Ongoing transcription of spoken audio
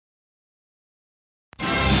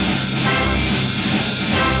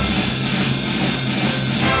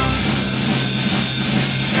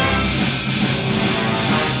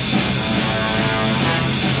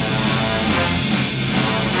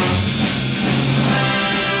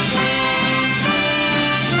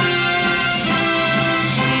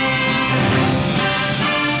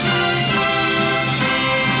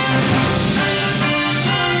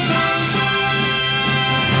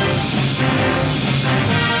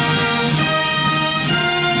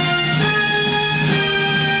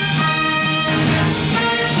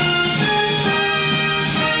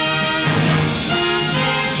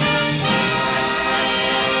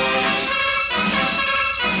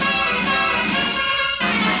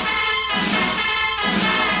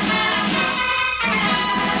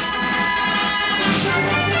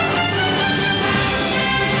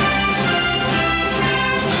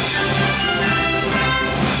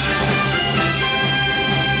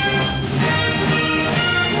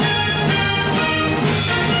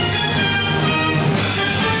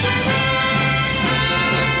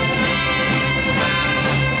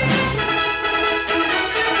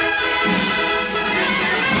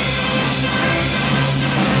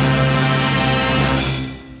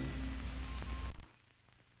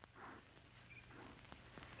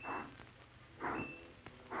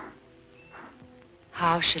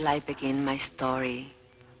How shall I begin my story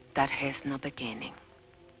that has no beginning?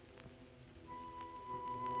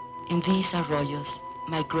 In these arroyos,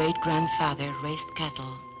 my great-grandfather raised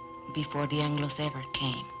cattle before the Anglos ever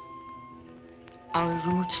came. Our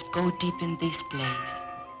roots go deep in this place,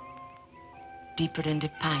 deeper than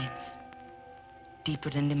the pines,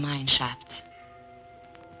 deeper than the mine shafts.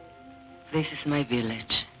 This is my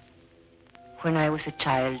village. When I was a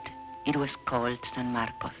child, it was called San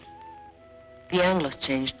Marcos. The Anglos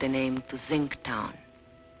changed the name to Zinc Town.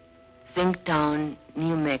 Zinc Town,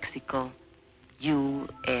 New Mexico, USA.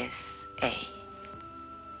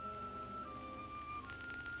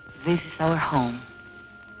 This is our home.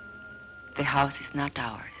 The house is not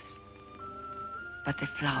ours, but the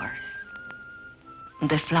flowers.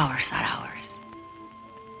 The flowers are ours.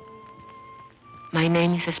 My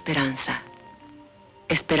name is Esperanza.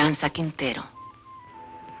 Esperanza Quintero.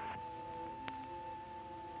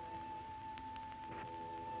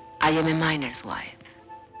 I am a miner's wife.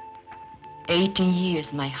 18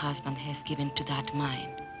 years my husband has given to that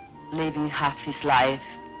mine. Living half his life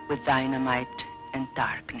with dynamite and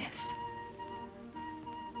darkness.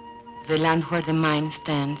 The land where the mine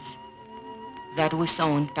stands, that was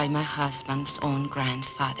owned by my husband's own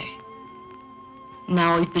grandfather.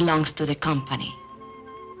 Now it belongs to the company.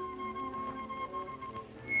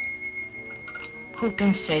 Who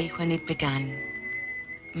can say when it began,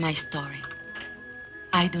 my story?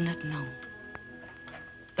 I do not know.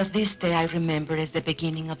 But this day I remember as the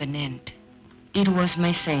beginning of an end. It was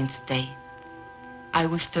my saint's day. I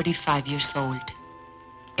was 35 years old,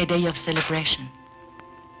 a day of celebration.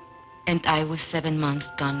 And I was 7 months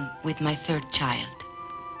gone with my third child.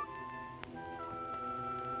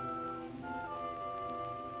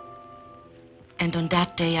 And on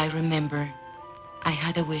that day I remember I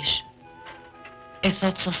had a wish, a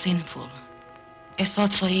thought so sinful, a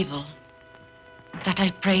thought so evil, that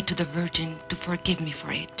I prayed to the Virgin to forgive me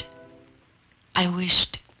for it. I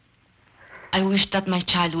wished that my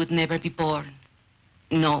child would never be born.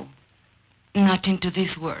 No, not into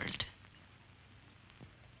this world.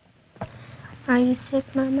 Are you sick,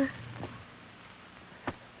 Mama?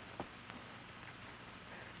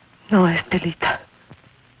 No, Estelita.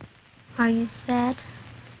 Are you sad?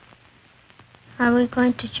 Are we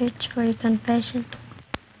going to church for your confession?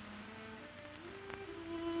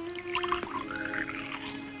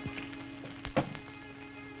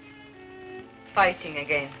 Fighting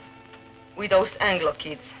again. With those Anglo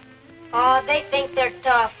kids. Oh, they think they're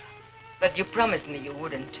tough. But you promised me you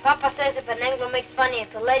wouldn't. Papa says if an Anglo makes fun of you,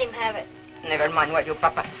 to let him have it. Never mind what you,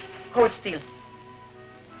 Papa. Hold still.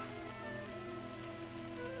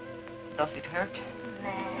 Does it hurt? Nah.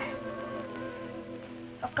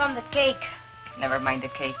 How come the cake? Never mind the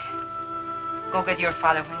cake. Go get your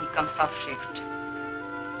father when he comes off shift.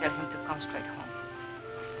 Tell him to come straight home.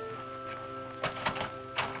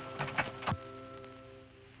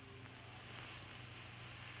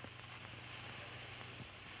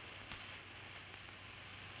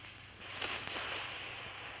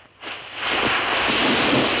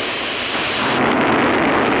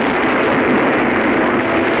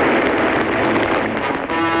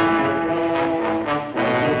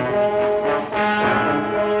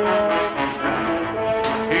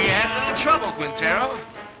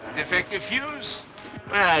 Defective fuse?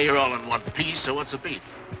 Well, you're all in one piece, so what's the beef?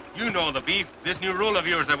 You know the beef. This new rule of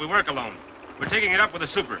yours that we work alone. We're taking it up with the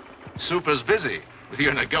super. Super's busy with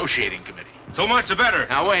your negotiating committee. So much the better.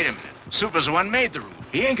 Now, wait a minute. Super's the one made the rule.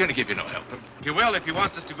 He ain't gonna give you no help. He will if he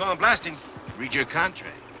wants us to go on blasting. Read your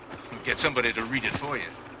contract. Get somebody to read it for you.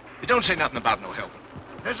 It don't say nothing about no help.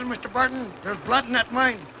 Listen, Mr. Barton, there's blood in that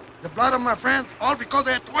mine. The blood of my friends, all because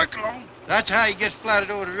they have to work alone. That's how he gets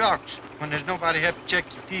splattered over the rocks, when there's nobody to help check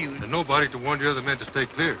the fuse. And nobody to warn the other men to stay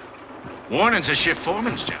clear. Warning's a shift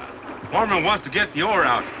foreman's job. Foreman wants to get the ore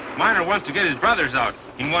out. Miner wants to get his brothers out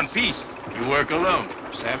in one piece. You work alone,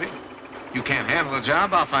 savvy? You can't handle a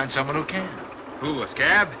job, I'll find someone who can. Who, a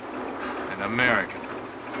scab? An American.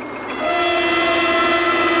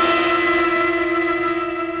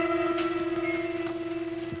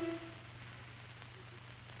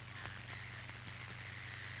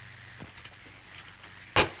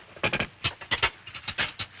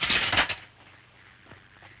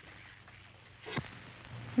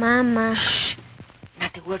 Mama. Shh.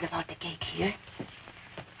 Not a word about the cake here.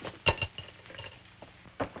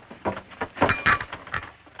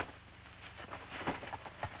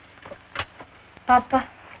 Papa,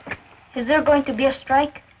 is there going to be a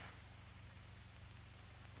strike?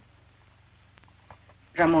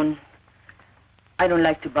 Ramon, I don't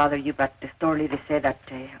like to bother you, but the store leaders say that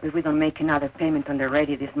if we don't make another payment on the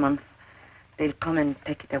ready this month, they'll come and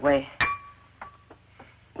take it away.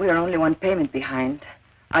 We are only one payment behind.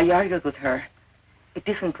 I argued with her. It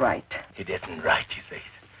isn't right. It isn't right, she says.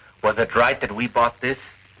 Was it right that we bought this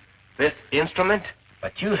instrument?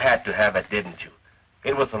 But you had to have it, didn't you?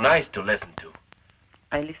 It was so nice to listen to.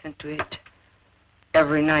 I listened to it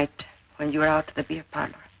every night when you were out at the beer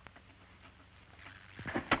parlor.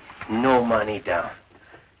 No money down.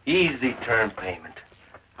 Easy term payment.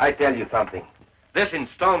 I tell you something. This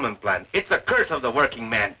installment plan, it's a curse of the working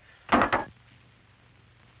man.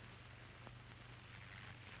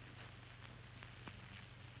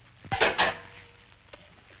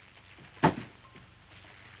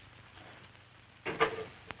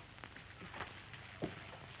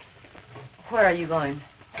 Where are you going?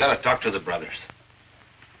 Gotta talk to the brothers.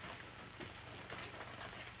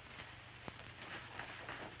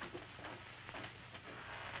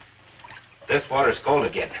 This water's cold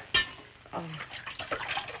again. Oh,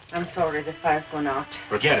 I'm sorry the fire's gone out.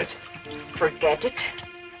 Forget it. Forget it?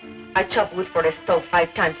 I chop wood for the stove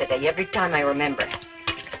 5 times a day, every time I remember.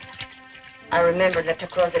 I remember that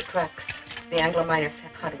across the tracks, the Anglo miners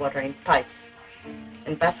have hot water in pipes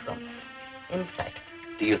and bathrooms inside.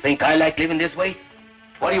 Do you think I like living this way?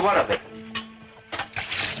 What do you want of it?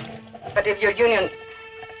 But if your union...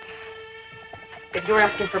 If you're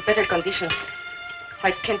asking for better conditions,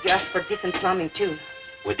 why can't you ask for decent plumbing, too?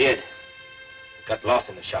 We did. Got lost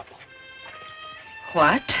in the shuffle.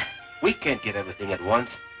 What? We can't get everything at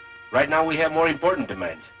once. Right now, we have more important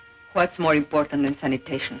demands. What's more important than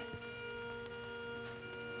sanitation?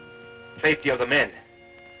 Safety of the men.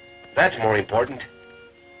 That's more important.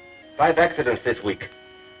 5 accidents this week.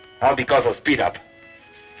 All because of speed up.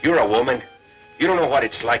 You're a woman. You don't know what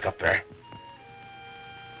it's like up there.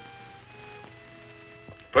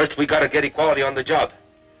 First, we gotta get equality on the job.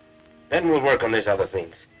 Then we'll work on these other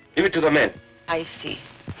things. Leave it to the men. I see.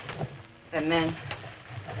 The men.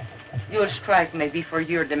 You'll strike maybe for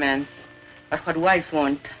your demands. But what wives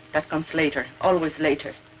want, that comes later. Always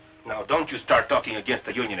later. Now, don't you start talking against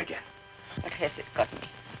the union again. What has it got me?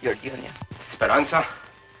 Your union. Esperanza,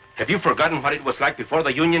 have you forgotten what it was like before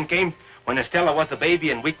the union came? When Estella was a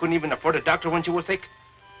baby and we couldn't even afford a doctor when she was sick?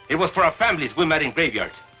 It was for our families we met in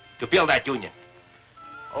graveyards to build that union.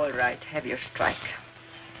 All right, have your strike.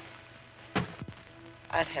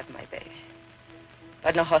 I'll have my baby.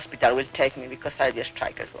 But no hospital will take me because I'll be a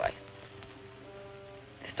striker's wife.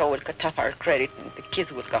 The store will cut off our credit and the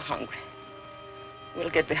kids will go hungry. We'll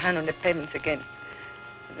get behind on the payments again.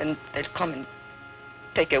 And then they'll come and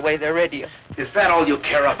take away the radio. Is that all you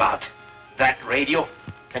care about? That radio?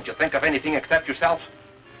 Can't you think of anything except yourself?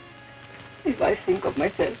 If I think of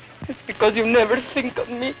myself, it's because you never think of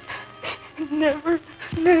me. Never,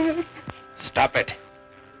 never. Stop it.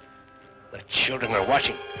 The children are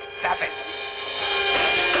watching. Stop it.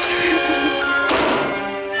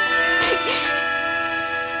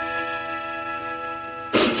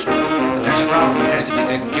 But there's a problem that has to be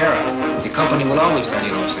taken care of. The company will always tell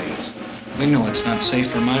you those things. We know it's not safe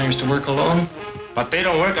for miners to work alone. But they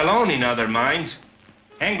don't work alone in other mines.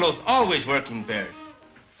 Anglos always work in pairs.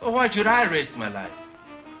 So why should I risk my life?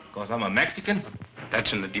 Because I'm a Mexican?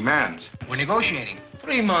 That's in the demands. We're negotiating.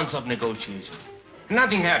 3 months of negotiations.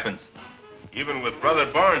 Nothing happens. Even with Brother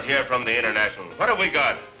Barnes here from the International, what have we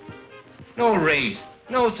got? No raise,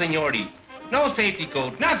 no seniority, no safety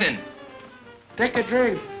code, nothing. Take a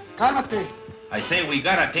drink. Cálmate. I say we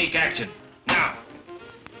gotta take action. Now.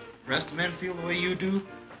 The rest of the men feel the way you do?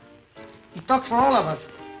 He talks for all of us.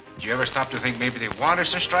 Did you ever stop to think maybe they want us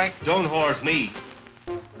to strike? Don't horse me.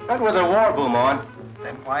 Not with a war boom on.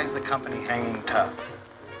 Then why is the company hanging tough?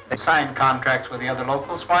 They signed contracts with the other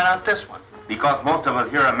locals. Why not this one? Because most of us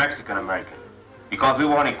here are Mexican-American. Because we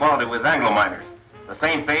want equality with Anglo miners. The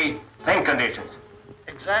same pay, same conditions.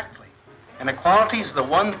 Exactly. And equality is the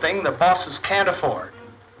one thing the bosses can't afford.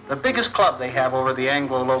 The biggest club they have over the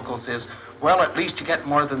Anglo locals is, well, at least you get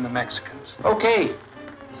more than the Mexicans. Okay.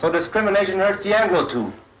 So discrimination hurts the Anglo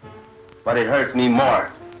too. But it hurts me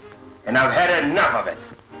more. And I've had enough of it.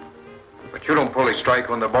 But you don't pull a strike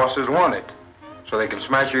when the bosses want it, so they can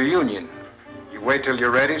smash your union. You wait till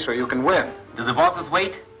you're ready so you can win. Do the bosses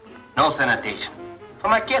wait? No sanitation. So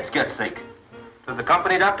my kids get sick. Does the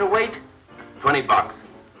company doctor wait? $20.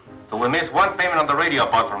 So we miss one payment on the radio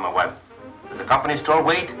bought for my wife. Does the company store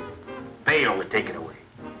wait? They only take it away.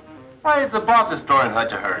 Why is the boss's store in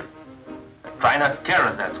such a hurry? They're trying to scare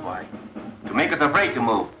us, that's why. To make us afraid to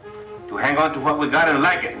move. To hang on to what we got and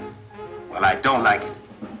like it. Well, I don't like it.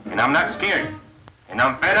 And I'm not scared. And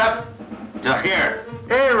I'm fed up to here.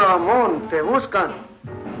 Hey, Ramon, te buscan.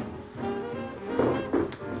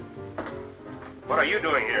 What are you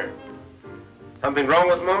doing here? Something wrong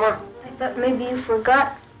with Mama? I thought maybe you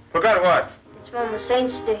forgot. Forgot what? It's Mama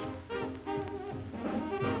Saint's Day.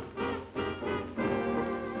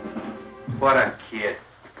 What a kid.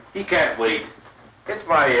 He can't wait. It's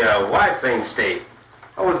my wife's Saint's Day.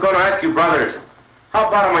 I was going to ask you, brothers, how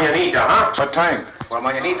about a mañanita, huh? What time? Well,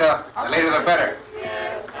 mañanita, the later the better.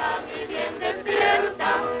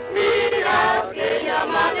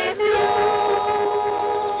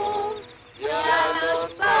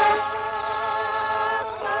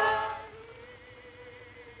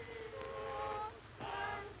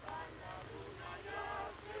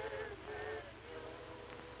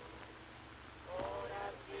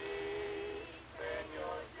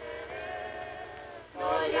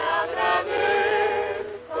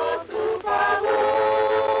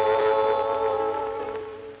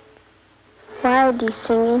 Why are they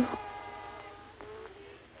singing?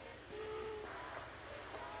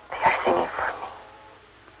 They are singing for me.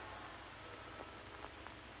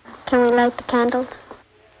 Can we light the candles?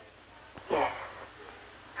 Yes.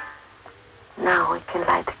 Now we can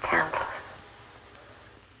light the candles.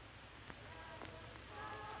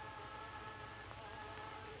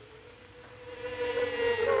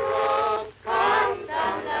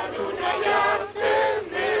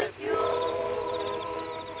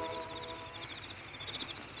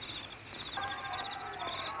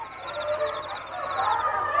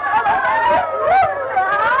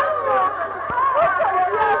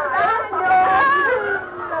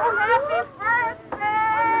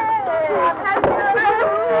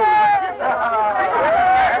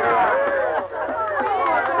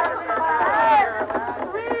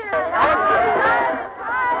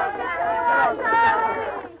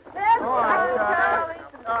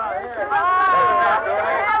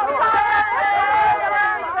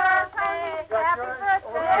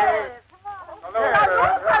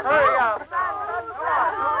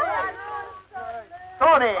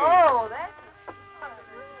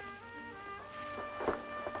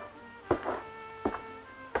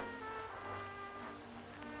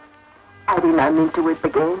 I did not mean to weep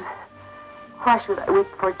again. Why should I weep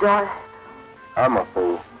for joy? I'm a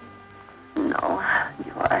fool. No,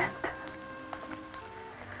 you aren't.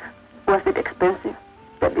 Was it expensive,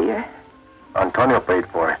 the beer? Antonio paid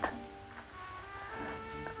for it.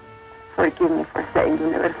 Forgive me for saying you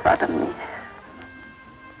never thought of me.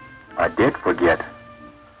 I did forget.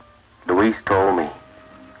 Luis told me.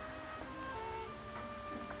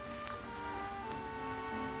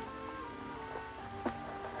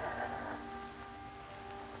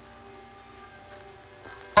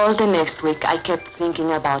 All the next week, I kept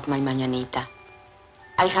thinking about my mañanita.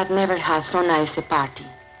 I had never had so nice a party.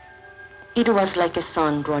 It was like a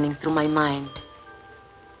song running through my mind.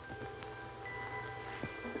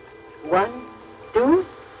 1, 2,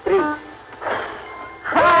 3.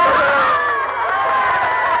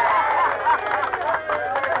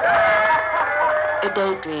 A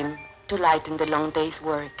daydream to lighten the long day's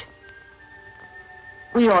work.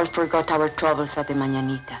 We all forgot our troubles at the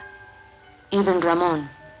mañanita. Even Ramon.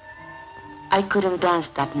 I couldn't dance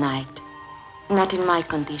that night, not in my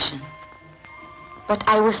condition. But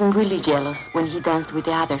I wasn't really jealous when he danced with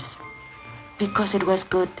the others, because it was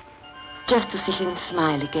good just to see him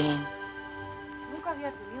smile again.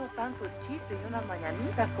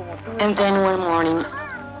 And then one morning,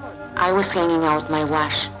 I was hanging out my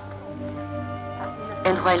wash.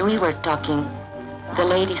 And while we were talking, the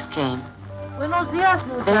ladies came. They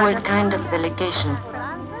were kind of delegation.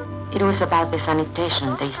 It was about the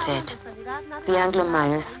sanitation, they said. The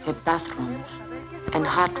Anglo-Myers have bathrooms and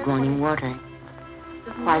hot running water.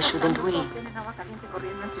 Why shouldn't we?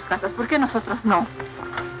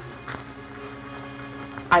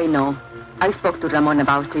 I know. I spoke to Ramon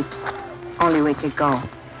about it only a week ago.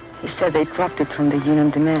 He said they dropped it from the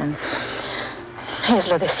union demands. Es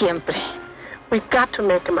lo de siempre. We've got to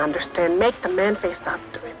make him understand. Make the man face up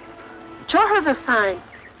to him. Show her the sign.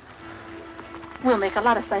 We'll make a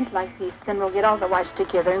lot of signs like these. Then we'll get all the wives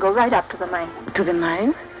together and go right up to the mine. To the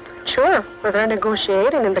mine? Sure. Where they're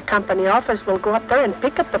negotiating in the company office, we'll go up there and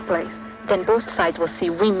pick up the place. Then both sides will see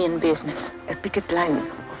we mean business. A picket line of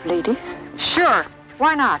ladies? Sure.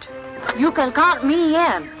 Why not? You can count me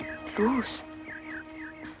in. Luz.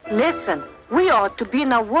 Listen, we ought to be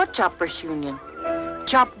in a wood choppers union.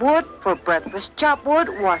 Chop wood for breakfast, chop wood,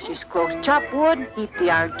 wash his clothes, chop wood, heat the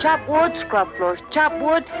iron, chop wood, scrub floors, chop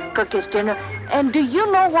wood, cook his dinner. And do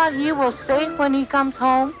you know what he will say when he comes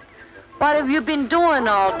home? What have you been doing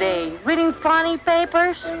all day? Reading funny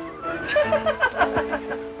papers?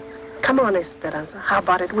 Come on, Esperanza. How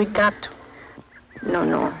about it? We got to.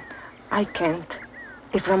 No. I can't.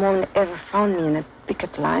 If Ramon ever found me in a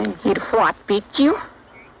picket line... He'd what, beat you?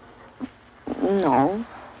 No.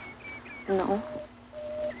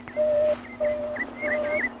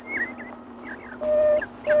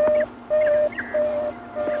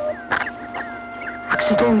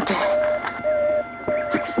 Accidente.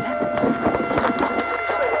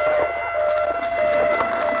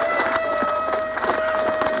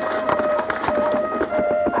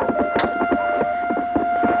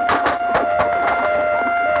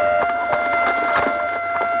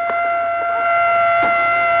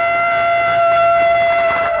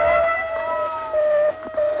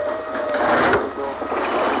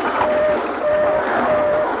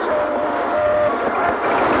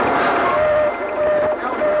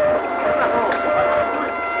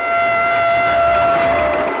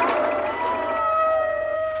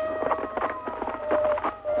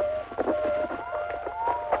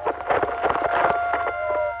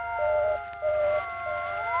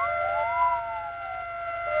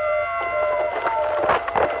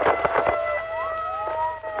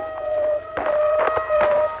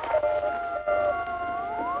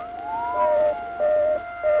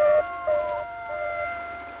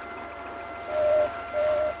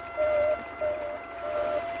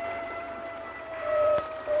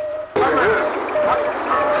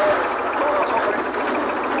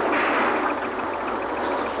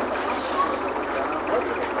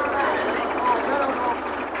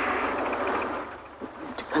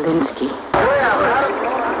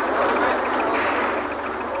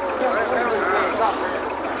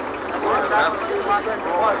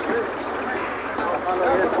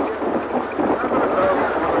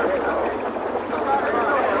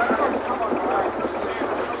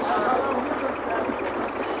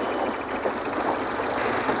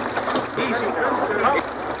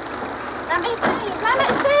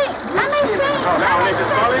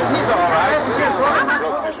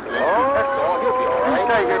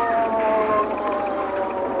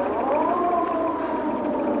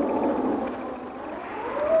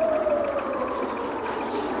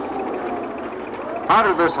 How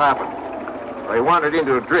did this happen? They wandered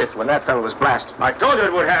into a drift when that fellow was blasted. I told you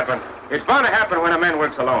it would happen. It's bound to happen when a man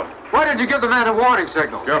works alone. Why didn't you give the man a warning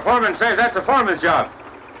signal? Your foreman says that's the foreman's job.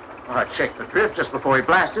 Well, I checked the drift just before he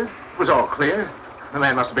blasted. It was all clear. The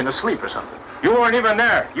man must have been asleep or something. You weren't even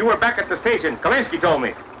there. You were back at the station. Kalinsky told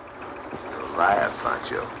me. Liar,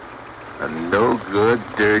 Pancho. A no-good,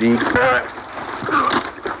 dirty... You there!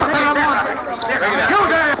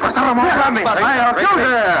 You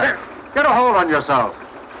there! Get a hold on yourself.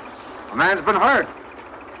 A man's been hurt.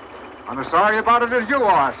 I'm as sorry about it as you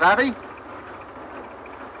are, savvy?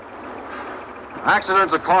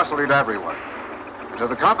 Accidents are costly to everyone. To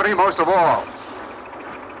the company most of all.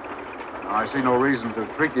 Now, I see no reason to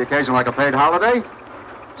treat the occasion like a paid holiday.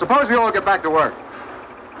 Suppose we all get back to work.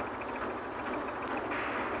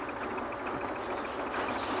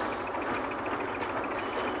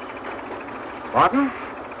 Pardon?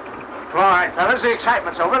 All right, fellas, the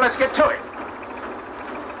excitement's over. Let's get to it.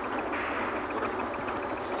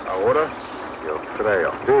 Ahora, yo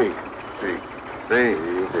creo. Sí, sí,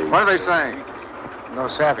 sí, sí. What are they saying? No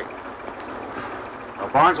savvy. Well,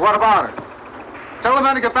 Barnes, what about it? Tell the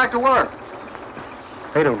men to get back to work.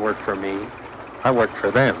 They don't work for me. I work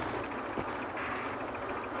for them.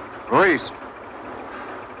 Luis.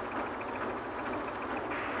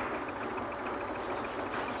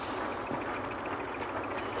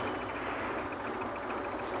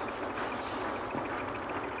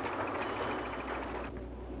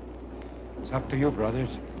 It's up to you, brothers.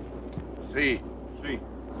 Sí, sí,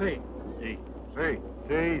 Sí. sí, Sí.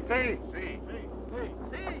 sí, sí, sí,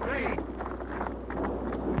 sí.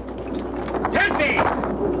 ¡Gente!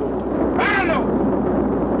 ¡Páralo!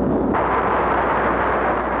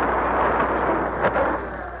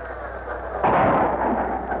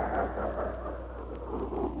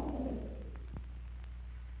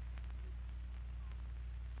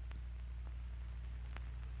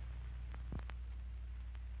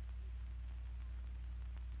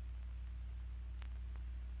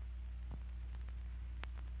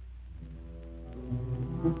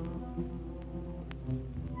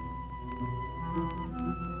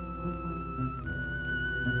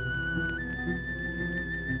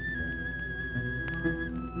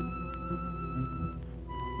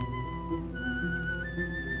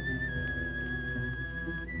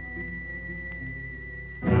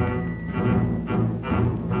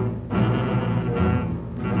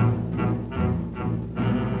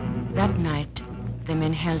 That night, the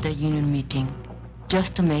men held a union meeting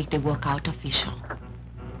just to make the walkout official.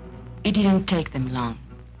 It didn't take them long.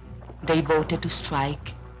 They voted to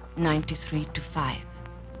strike 93-5.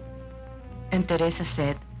 And Teresa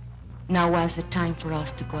said, now was the time for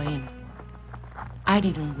us to go in. I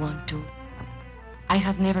didn't want to. I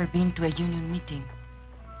had never been to a union meeting.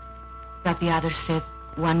 But the others said,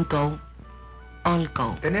 one go, all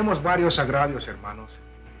go. Tenemos varios agravios, hermanos,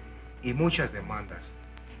 y muchas demandas.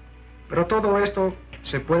 Pero todo esto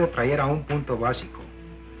se puede traer a un punto básico,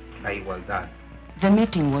 la igualdad. The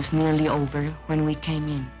meeting was nearly over when we came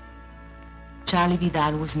in. Charlie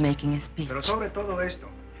Vidal was making a speech. Pero sobre todo esto,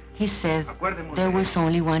 he said there was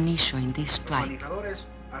only one issue in this strike,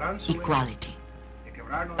 equality.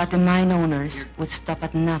 But the mine owners would stop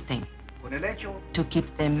at nothing to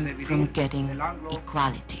keep them from getting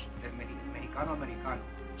equality.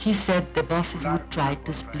 He said the bosses would try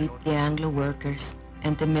to split the Anglo workers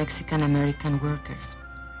and the Mexican-American workers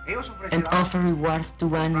and offer rewards to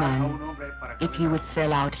one man if he would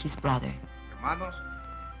sell out his brother. Hermanos,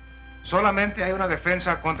 solamente hay una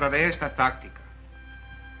defensa contra de esta táctica.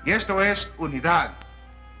 Y esto es unidad.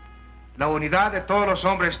 La unidad de todos los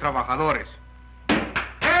hombres trabajadores.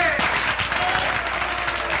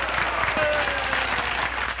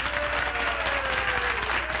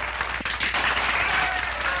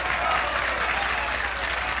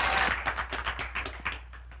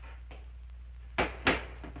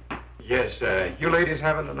 Yes, you ladies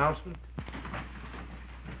have an announcement?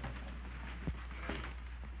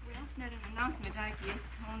 Well, not an announcement, I guess.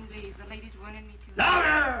 Only the ladies wanted me to...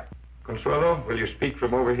 Louder! Consuelo, will you speak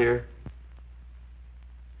from over here?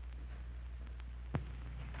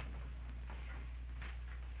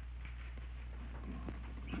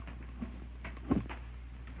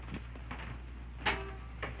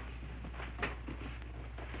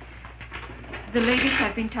 The ladies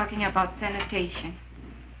have been talking about sanitation.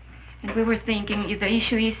 And we were thinking if the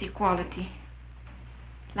issue is equality,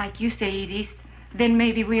 like you say it is, then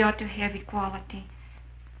maybe we ought to have equality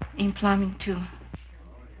in plumbing too.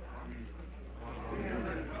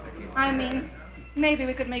 I mean, maybe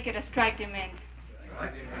we could make it a strike demand.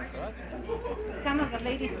 Some of the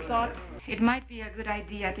ladies thought it might be a good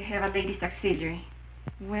idea to have a ladies' auxiliary.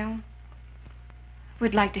 Well,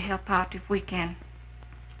 we'd like to help out if we can.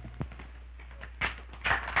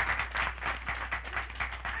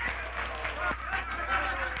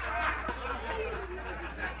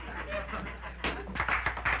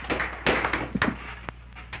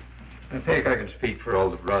 I think I can speak for all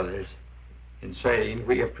the brothers in saying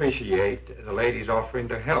we appreciate the ladies offering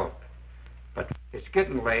to help. But it's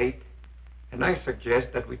getting late, and I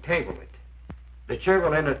suggest that we table it. The chair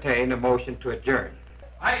will entertain a motion to adjourn.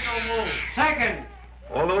 I so move. Second.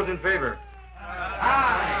 All those in favor?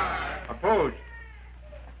 Aye. Opposed?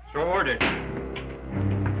 So ordered.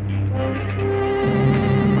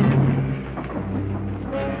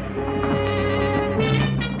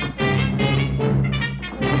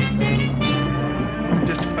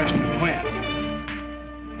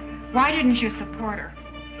 Why didn't you support her?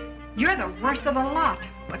 You're the worst of the lot.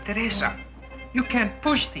 But Teresa, you can't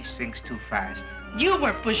push these things too fast. You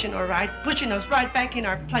were pushing all right, pushing us right back in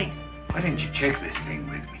our place. Why didn't you check this thing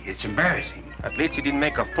with me? It's embarrassing. At least you didn't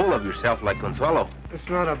make a fool of yourself like Consuelo. It's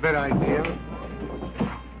not a bad idea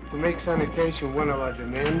to make sanitation one of our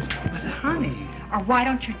demands. But honey... Or why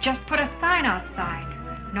don't you just put a sign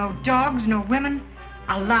outside? No dogs, no women,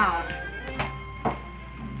 allowed.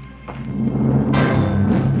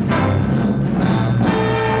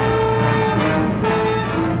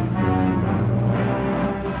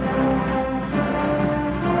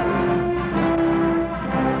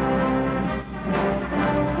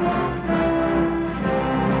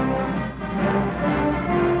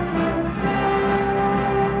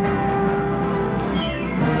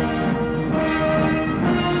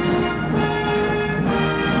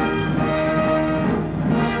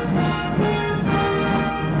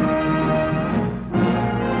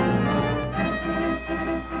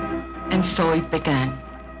 So it began,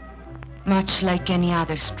 much like any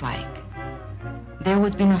other strike. There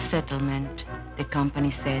would be no settlement, the company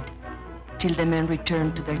said, till the men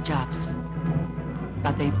returned to their jobs.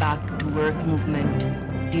 But the back-to-work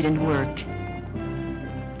movement didn't work.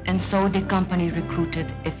 And so the company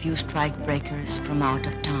recruited a few strike breakers from out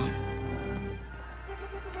of town.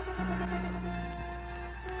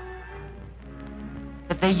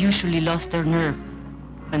 But they usually lost their nerve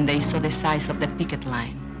when they saw the size of the picket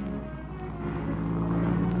line.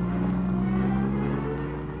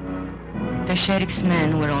 The sheriff's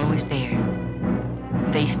men were always there.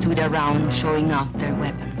 They stood around showing off their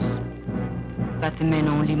weapons. But the men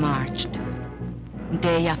only marched,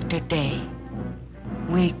 day after day,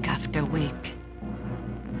 week after week.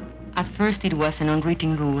 At first it was an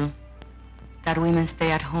unwritten rule that women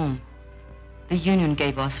stay at home. The union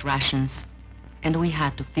gave us rations, and we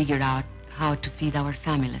had to figure out how to feed our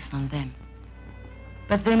families on them.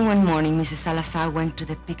 But then one morning, Mrs. Salazar went to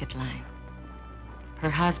the picket line. Her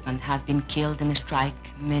husband had been killed in a strike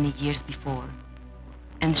many years before,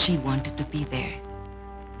 and she wanted to be there.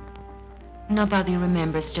 Nobody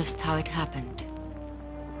remembers just how it happened.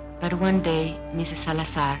 But one day, Mrs.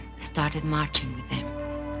 Salazar started marching with them.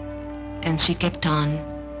 And she kept on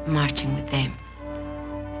marching with them.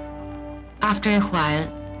 After a while,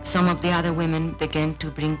 some of the other women began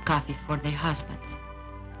to bring coffee for their husbands.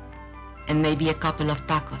 And maybe a couple of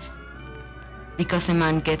tacos. Because a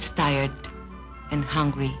man gets tired and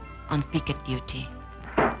hungry on picket duty.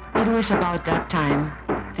 It was about that time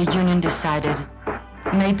the union decided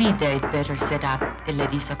maybe they'd better set up a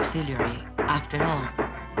ladies' auxiliary after all.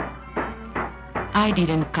 I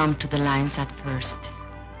didn't come to the lines at first.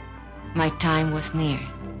 My time was near.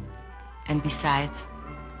 And besides,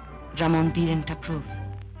 Ramon didn't approve.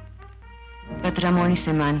 But Ramon is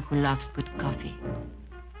a man who loves good coffee.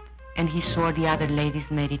 And he swore the other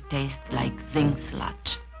ladies made it taste like zinc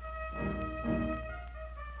sludge.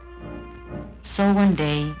 So one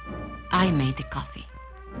day, I made the coffee.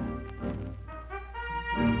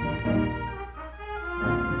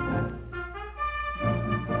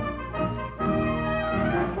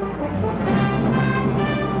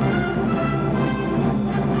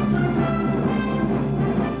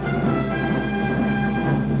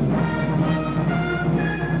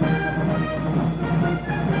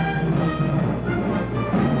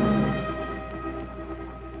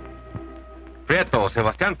 Prieto,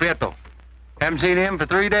 Sebastian Prieto. Haven't seen him for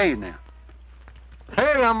 3 days now.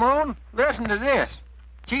 Hey, Ramon, listen to this.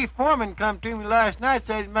 Chief Foreman come to me last night,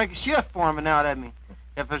 said he'd make a shift foreman out of me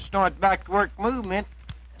if I start back to work movement.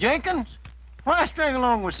 Jenkins, why string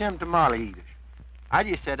along with them tamale eaters? I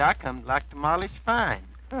just said I come to like tamales fine.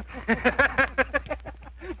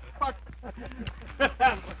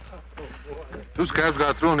 Two scabs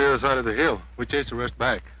got through on the other side of the hill. We chased the rest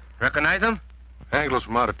back. Recognize them? Anglos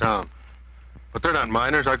from out of town. But they're not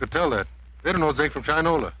miners, I could tell that. They don't know zinc from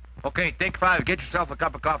Chinola. Okay, take 5. Get yourself a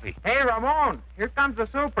cup of coffee. Hey, Ramon, here comes the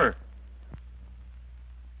super.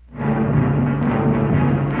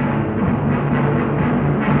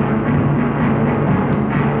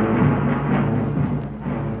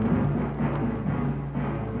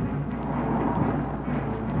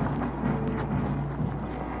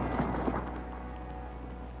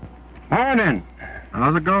 Morning.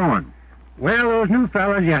 How's it going? Well, those new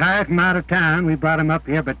fellas you hired from out of town, we brought 'em up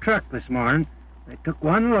here by truck this morning. They took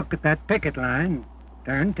one look at that picket line,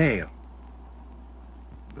 turned tail.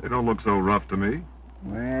 They don't look so rough to me.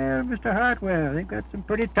 Well, Mr. Hartwell, they've got some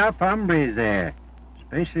pretty tough hombres there.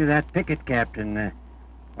 Especially that picket captain,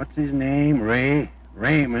 what's his name?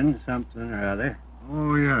 Raymond something or other.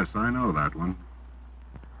 Oh, yes, I know that one.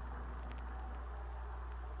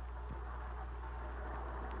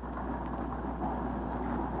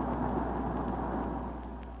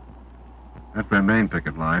 That's their main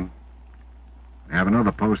picket line. They have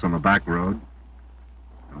another post on the back road.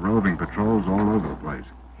 And roving patrols all over the place.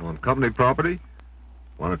 On company property?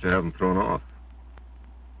 Why don't you have them thrown off?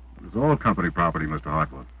 It's all company property, Mr.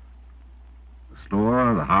 Hartwell. The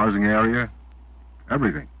store, the housing area,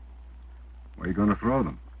 everything. Where are you going to throw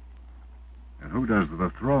them? And who does the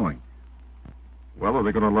throwing? Well, are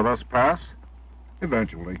they going to let us pass?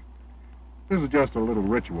 Eventually. This is just a little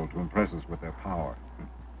ritual to impress us with their power.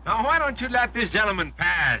 Now, why don't you let this gentleman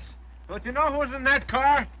pass? Don't you know who's in that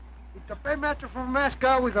car? It's the paymaster from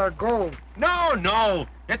Moscow with our gold. No.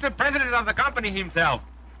 It's the president of the company himself.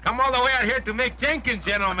 Come all the way out here to make Jenkins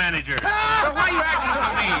general manager. So why are you acting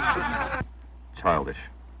so mean? Childish.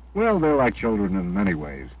 Well, they're like children in many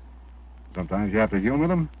ways. Sometimes you have to humor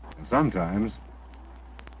them, and sometimes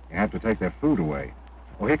you have to take their food away.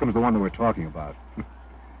 Oh, here comes the one that we're talking about.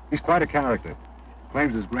 He's quite a character.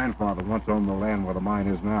 Claims his grandfather once owned the land where the mine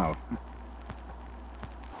is now.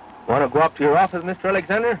 Want to go up to your office, Mr.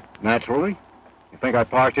 Alexander? Naturally. You think I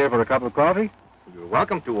parked here for a cup of coffee? You're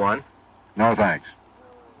welcome to one. No, thanks.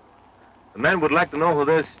 The men would like to know who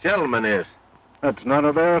this gentleman is. That's none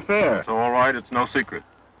of their affair. It's all right. It's no secret.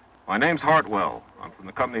 My name's Hartwell. I'm from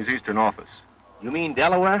the company's eastern office. You mean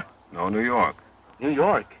Delaware? No, New York. New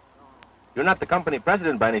York? You're not the company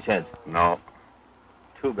president by any chance? No.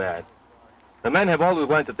 Too bad. The men have always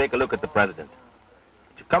wanted to take a look at the president.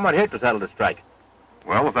 But you come out here to settle the strike.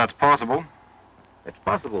 Well, if that's possible. It's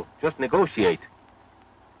possible. Just negotiate.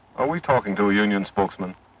 Are we talking to a union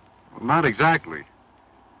spokesman? Well, not exactly.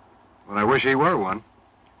 But I wish he were one.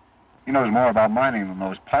 He knows more about mining than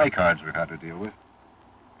those pie cards we've had to deal with.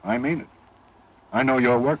 I mean it. I know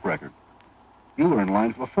your work record. You were in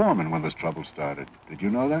line for foreman when this trouble started. Did you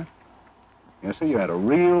know that? Yes, sir, you had a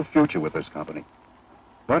real future with this company.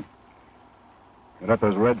 But you let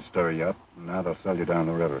those Reds stir you up, and now they'll sell you down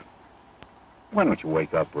the river. Why don't you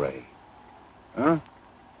wake up, Ray? Huh?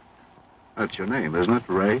 That's your name, isn't it,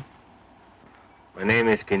 Ray? My name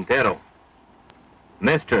is Quintero.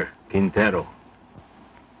 Mr. Quintero.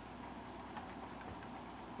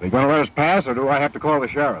 Are you going to let us pass, or do I have to call the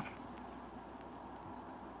sheriff?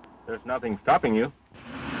 There's nothing stopping you.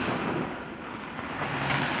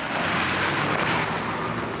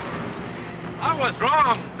 I was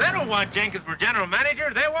wrong. They don't want Jenkins for general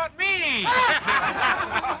manager. They want me.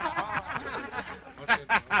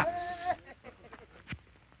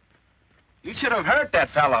 You should have heard that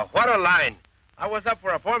fellow. What a line. I was up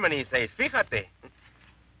for a foreman, he says. Fíjate.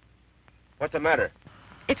 What's the matter?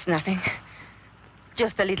 It's nothing.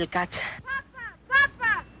 Just a little cut.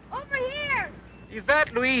 Papa! Over here! Is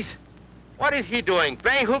that Luis? What is he doing?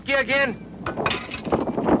 Playing hooky again?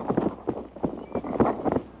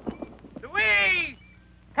 Luis!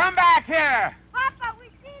 Come back here! Papa,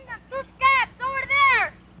 we've seen them. 2 scabs over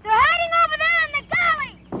there. They're hiding over there in the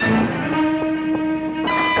galley.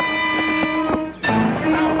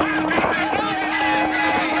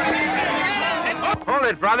 Hold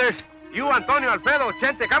it, brothers. You, Antonio, Alfredo,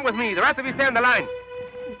 Chente, come with me. The rest of you stay on the line.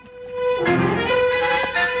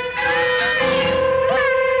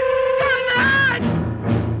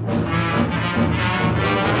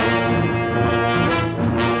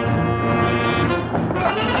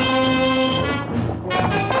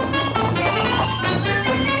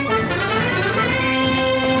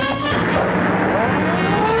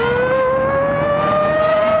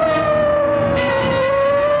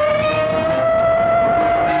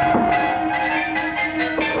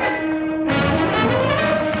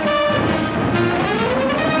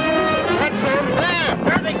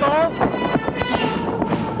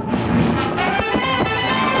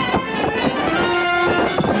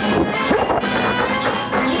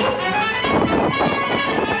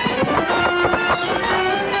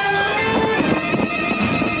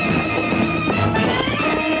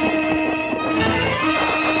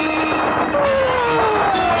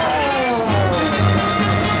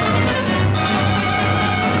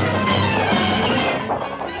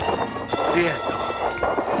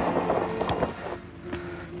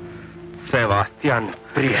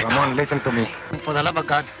 Ramon, listen to me. For the love of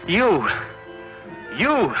God. You!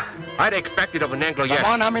 I'd expect it of an Anglo, yes.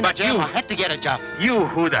 Ramon, I'm in but jail. you, I had to get a job. You,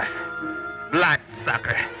 Judas. Black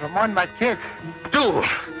sucker. Ramon, my kids. Tú,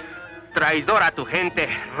 traidor a tu gente,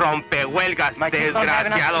 rompehuelgas,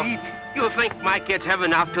 desgraciado. You think my kids have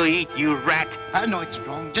enough to eat, you rat? I know it's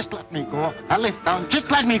wrong. Just let me go. I'll live down.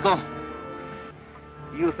 Just let me go.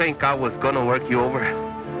 You think I was gonna work you over?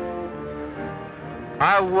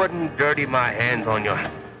 I wouldn't dirty my hands on you.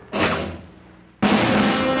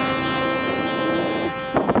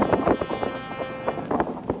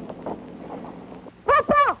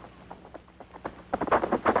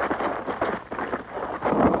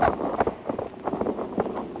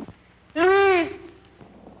 Luis!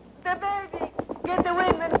 The baby! Get the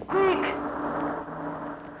women, quick!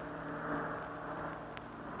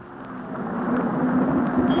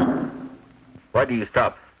 Why do you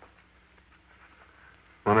stop?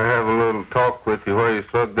 Want to have a little talk with you while you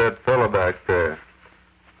slug that fella back there.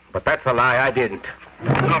 But that's a lie. I didn't.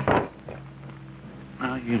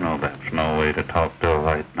 Well, you know that's no way to talk to a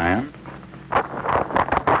white man. No!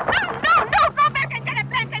 Go back and get a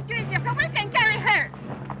blanket, Junior, so we can carry her!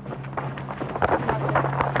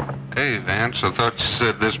 Hey, Vance, I thought you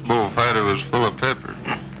said this bullfighter was full of pepper.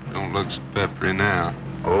 Don't look so peppery now.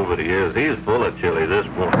 Oh, but he is. He's full of chili, this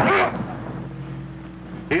boy.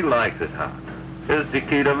 He likes it hot. His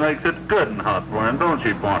Chiquita makes it good and hot for him, don't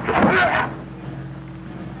she, Poncho?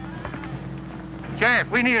 Sheriff,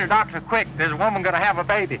 we need a doctor quick. There's a woman gonna have a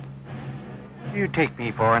baby. You take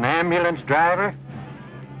me for an ambulance driver?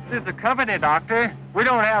 This is a company doctor. We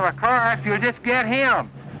don't have a car if you'll just get him.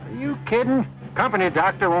 Are you kidding? Company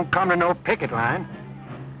doctor won't come to no picket line.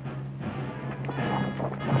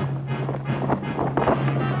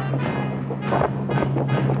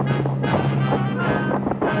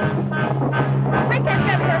 We can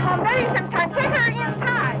get her home. There is some time. Take her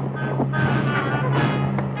inside.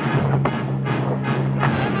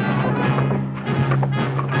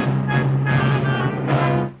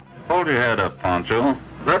 Hold your head up, Poncho.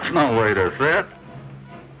 That's no way to sit.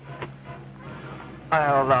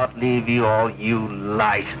 I'll outlive you all, you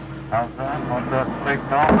light. How's that? What's that big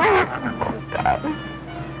Darling,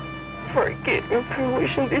 forgive me for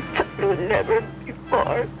wishing this time would never be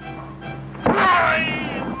born. ¡Ay,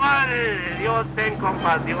 madre! Dios ten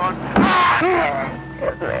compasión.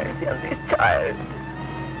 Have mercy on this child.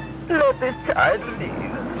 Let this child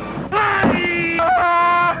live. ¡Ay! ¡Oh,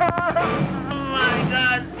 my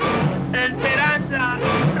God! Esperanza!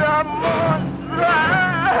 Ramón!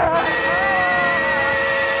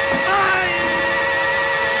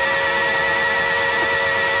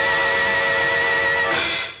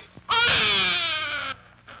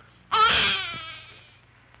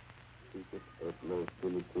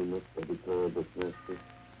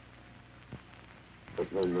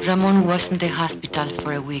 Ramon was in the hospital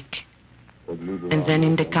for a week, and then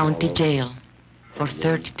in the county jail for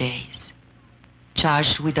 30 days,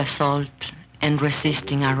 charged with assault and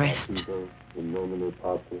resisting arrest.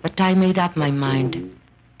 But I made up my mind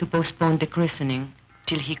to postpone the christening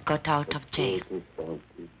till he got out of jail.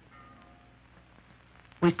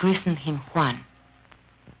 We christened him Juan.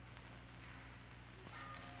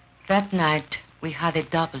 That night, we had a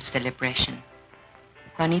double celebration.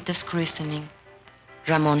 Juanito's christening,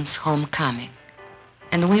 Ramon's homecoming.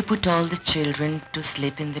 And we put all the children to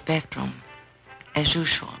sleep in the bedroom, as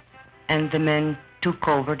usual. And the men took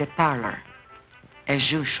over the parlor,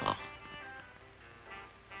 as usual.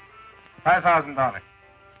 $5,000.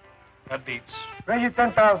 That beats. Raise it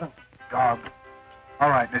 10,000. Dog. All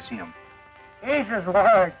right, let's see him. Jesus,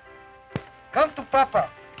 Lord. Come to Papa.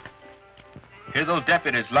 Hear those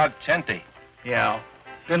deputies log Chente. Yeah.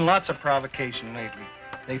 Been lots of provocation lately.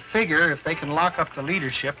 They figure if they can lock up the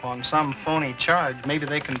leadership on some phony charge, maybe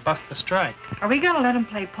they can bust the strike. Are we going to let them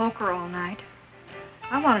play poker all night?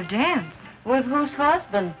 I want to dance. With whose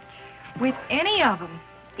husband? With any of them,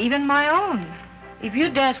 even my own. If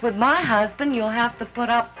you dance with my husband, you'll have to put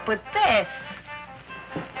up with this.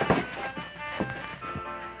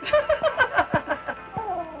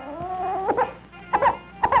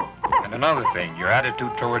 And another thing, your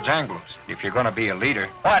attitude towards Anglos. If you're going to be a leader...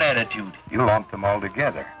 What attitude? You lump them all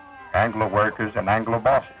together. Anglo workers and Anglo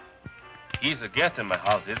bosses. He's a guest in my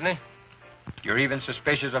house, isn't he? You're even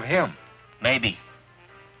suspicious of him. Maybe.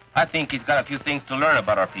 I think he's got a few things to learn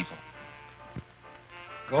about our people.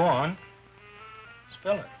 Go on.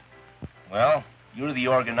 Spill it. Well, you're the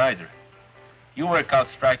organizer. You work out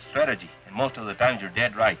strike strategy, and most of the times you're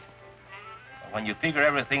dead right. But when you figure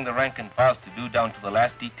everything the rank and file's to do down to the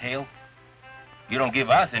last detail, you don't give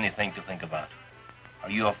us anything to think about. Are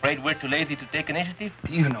you afraid we're too lazy to take initiative?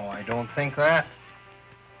 You know I don't think that.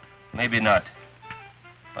 Maybe not.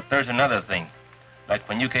 But there's another thing. Like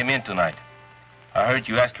when you came in tonight, I heard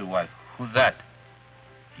you ask your wife, who's that?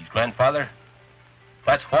 His grandfather?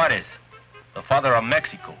 That's Juarez, the father of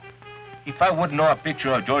Mexico. If I wouldn't know a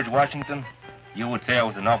picture of George Washington, you would say I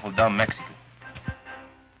was an awful dumb Mexican.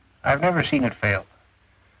 I've never seen it fail.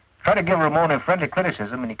 Try to give Ramon a friendly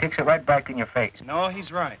criticism, and he kicks it right back in your face. No,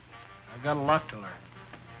 he's right. I've got a lot to learn.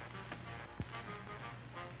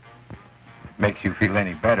 Makes you feel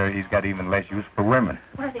any better, he's got even less use for women.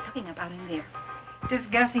 What are they talking about in there?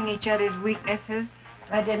 Discussing each other's weaknesses.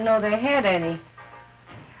 I didn't know they had any.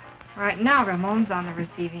 Right now, Ramon's on the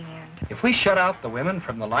receiving end. If we shut out the women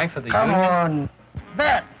from the life of the Come union... on.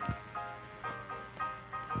 Bet.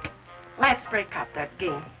 Let's break up that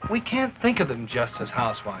game. We can't think of them just as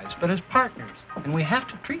housewives, but as partners. And we have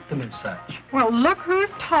to treat them as such. Well, look who's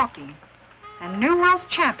talking. A new world's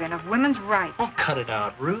champion of women's rights. Oh, cut it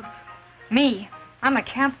out, Ruth. Me. I'm a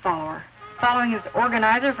camp follower, following his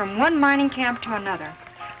organizer from one mining camp to another.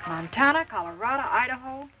 Montana, Colorado,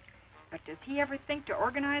 Idaho. But does he ever think to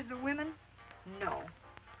organize the women? No.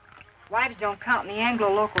 Wives don't count in the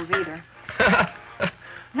Anglo-locals either.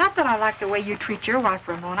 Not that I like the way you treat your wife,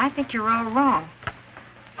 Ramon. I think you're all wrong.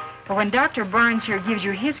 But when Dr. Barnes here gives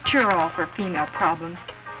you his cure-all for female problems,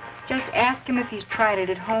 just ask him if he's tried it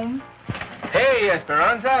at home. Hey,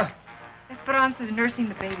 Esperanza. Esperanza's nursing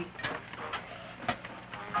the baby.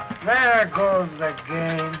 There goes the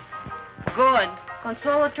game. Good.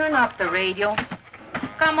 Consuelo, turn off the radio.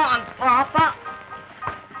 Come on, Papa.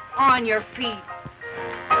 On your feet.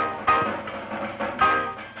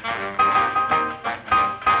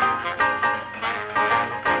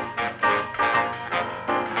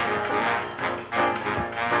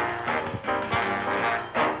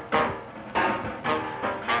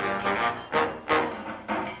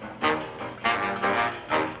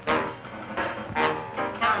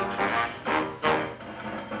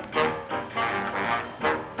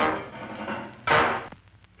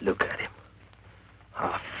 Look at him.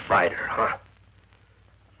 A fighter, huh?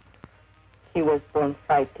 He was born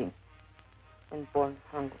fighting and born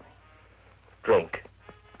hungry. Drink.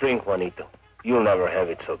 Drink, Juanito. You'll never have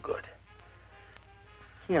it so good.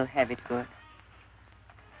 He'll have it good.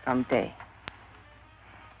 Someday.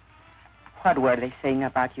 What were they saying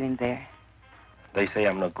about you in there? They say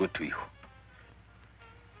I'm not good to you.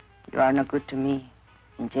 You are no good to me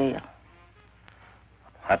in jail.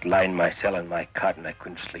 I'd lie in my cell in my cot and I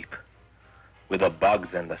couldn't sleep. With the bugs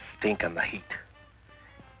and the stink and the heat.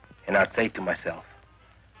 And I'd say to myself,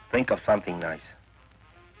 think of something nice.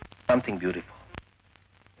 Something beautiful.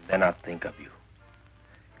 And then I'd think of you.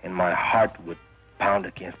 And my heart would pound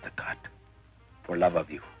against the cot for love of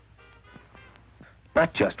you.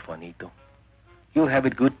 Not just Juanito. You'll have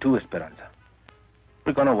it good too, Esperanza.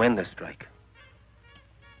 We're gonna win this strike.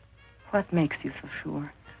 What makes you so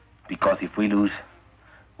sure? Because if we lose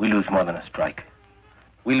more than a strike.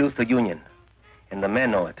 We lose the union, and the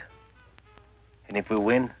men know it. And if we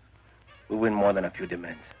win more than a few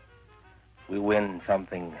demands. We win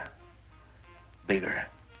something bigger.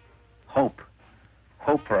 Hope.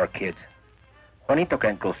 Hope for our kids. Juanito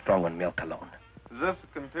can't grow strong on milk alone. Is this the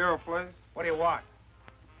Quintero place? What do you want?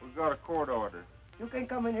 We've got a court order. You can't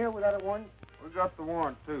come in here without a warrant. We got the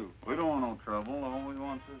warrant, too. We don't want no trouble. All we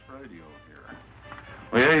want is this radio here.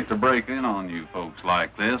 We hate to break in on you folks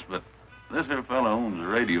like this, but this here fella owns a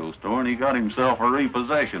radio store, and he got himself a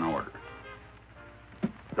repossession order.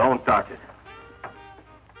 Don't touch it.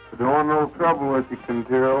 We don't want no trouble with you,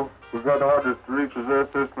 Quintero. We've got orders to repossess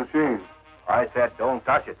this machine. I said don't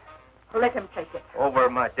touch it. Let him take it. Over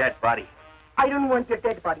my dead body. I don't want your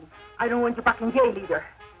dead body. I don't want you back in jail either.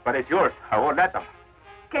 But it's yours. I won't let them.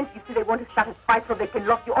 Can't you see they want to start a fight so they can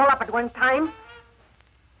lock you all up at one time?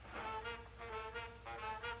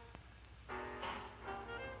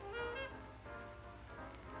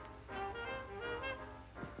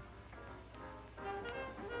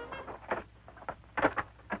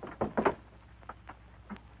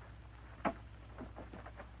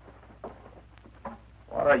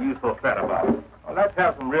 What are you so sad about? Well, let's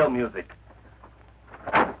have some real music.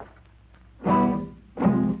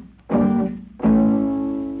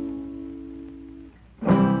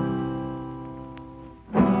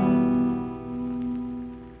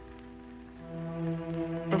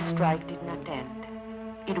 The strike did not end.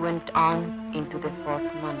 It went on into the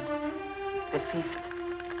 4th month, the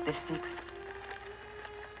 5th, the 6th.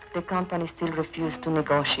 The company still refused to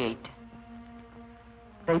negotiate.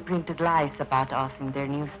 They printed lies about us in their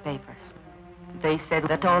newspapers. They said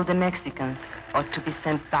that all the Mexicans ought to be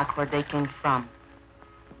sent back where they came from.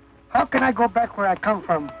 How can I go back where I come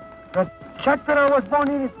from? The church that I was born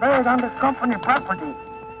in is buried on the company property.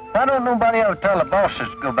 Why don't nobody ever tell the bosses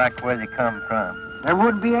to go back to where they come from? There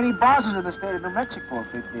wouldn't be any bosses in the state of New Mexico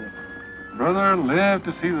if they did. Brother, live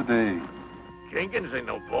to see the day. Jenkins ain't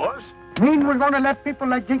no boss. Mean we're going to let people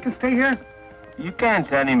like Jenkins stay here? You can't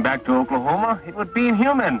send him back to Oklahoma. It would be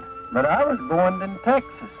inhuman. But I was born in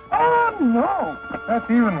Texas. Oh, no. That's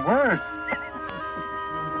even worse.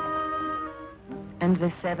 And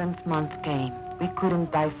the 7th month came. We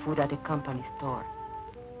couldn't buy food at the company store.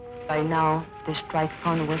 By now, the strike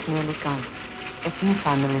fund was nearly gone. A few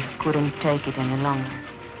families couldn't take it any longer.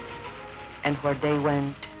 And where they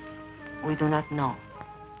went, we do not know.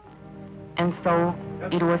 And so,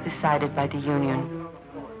 it was decided by the union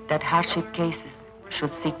that hardship cases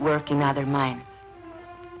should seek work in other mines.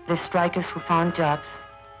 The strikers who found jobs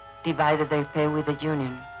divided their pay with the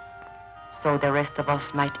union, so the rest of us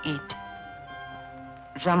might eat.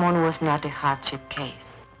 Ramon was not a hardship case.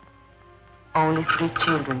 Only 3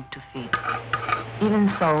 children to feed.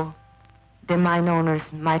 Even so, the mine owners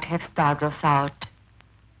might have starved us out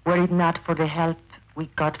were it not for the help we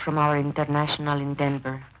got from our international in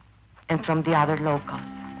Denver and from the other locals.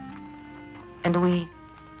 And we,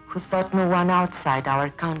 who thought no one outside our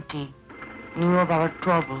county knew of our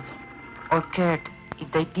troubles or cared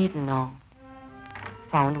if they did know,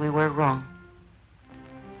 found we were wrong.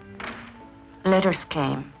 Letters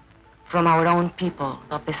came from our own people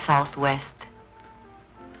of the Southwest,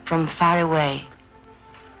 from far away,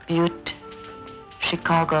 Butte,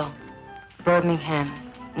 Chicago,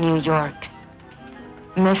 Birmingham, New York,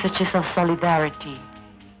 messages of solidarity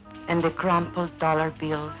and the crumpled dollar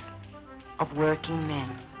bills of working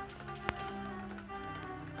men.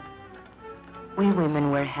 We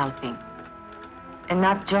women were helping, and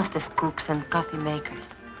not just as cooks and coffee makers.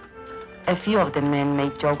 A few of the men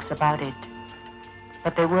made jokes about it,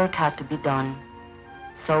 but the work had to be done,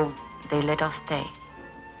 so they let us stay.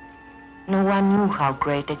 No one knew how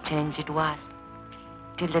great a change it was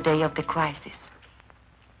till the day of the crisis.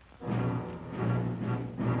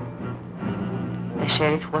 The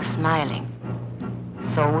sheriff was smiling,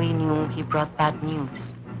 so we knew he brought bad news.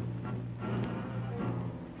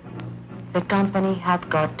 The company had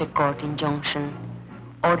got a court injunction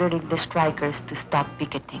ordering the strikers to stop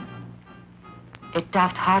picketing. A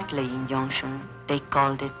Taft-Hartley injunction, they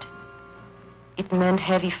called it. It meant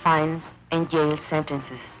heavy fines and jail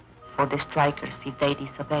sentences for the strikers if they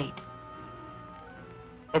disobeyed.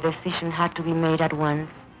 A decision had to be made at once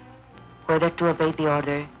whether to obey the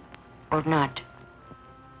order or not.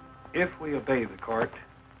 If we obey the court,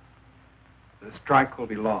 the strike will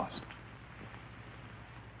be lost.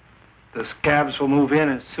 The scabs will move in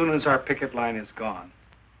as soon as our picket line is gone.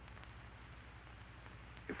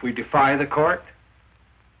 If we defy the court,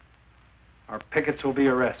 our pickets will be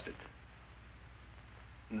arrested,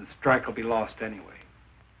 and the strike will be lost anyway.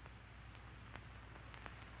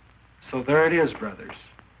 So there it is, brothers.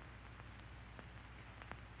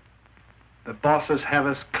 The bosses have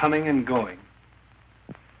us coming and going.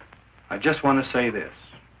 I just want to say this.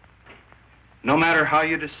 No matter how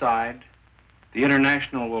you decide, the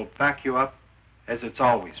International will back you up as it's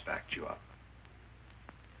always backed you up.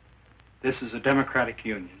 This is a democratic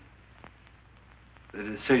union. The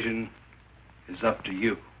decision is up to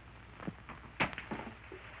you.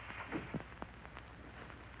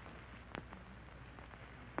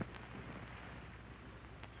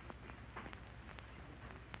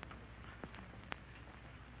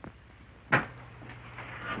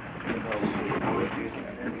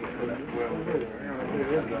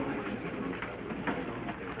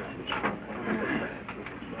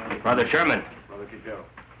 Brother Sherman,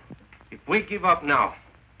 if we give up now,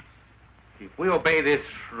 if we obey this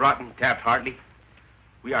rotten Taft-Hartley,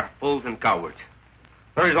 we are fools and cowards.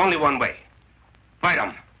 There is only one way. Fight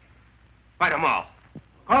them. Fight them all.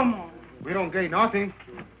 Come on. We don't gain nothing.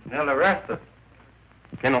 They'll arrest us.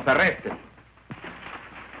 Que nos arresten.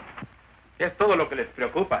 Es todo lo que les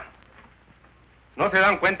preocupa. ¿No se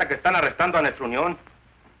dan cuenta que están arrestando a nuestra unión?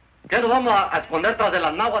 ¿Qué nos vamos a esconder tras de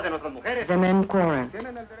las naguas de nuestras mujeres? The men quarreled.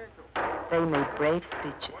 They made brave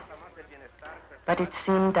speeches. But it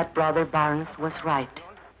seemed that Brother Barnes was right.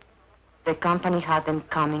 The company had them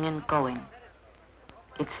coming and going.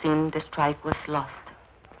 It seemed the strike was lost.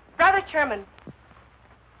 Brother Chairman,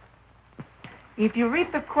 if you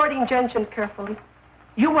read the court injunction carefully,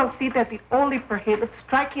 you will see that it only prohibits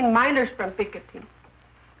striking minors from picketing.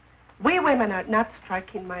 We women are not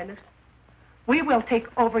striking minors. We will take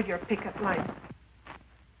over your picket line.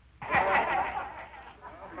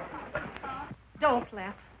 Don't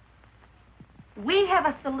laugh. We have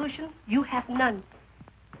a solution, you have none.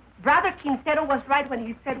 Brother Quintero was right when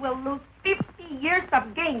he said we'll lose 50 years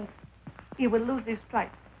of gains. He will lose his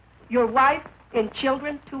strike. Your wife and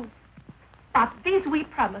children, too. But this we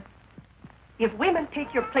promise. If women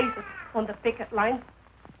take your places on the picket line,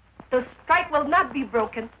 the strike will not be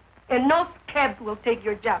broken, and no scabs will take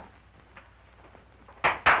your job.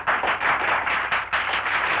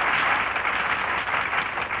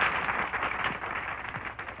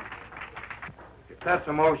 If that's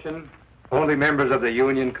a motion, only members of the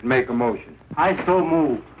union can make a motion. I so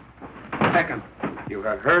move. Second. You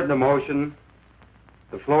have heard the motion.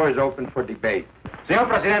 The floor is open for debate. Señor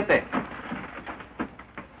Presidente,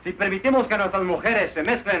 si permitimos que nuestras mujeres se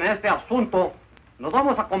mezclen en este asunto, nos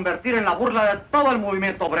vamos a convertir en la burla de todo el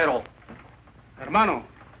movimiento obrero. Hermano,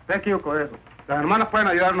 te equivoco eso. Las hermanas pueden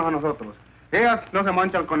ayudarnos a nosotros. Ellas no se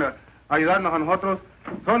manchan con ayudarnos a nosotros.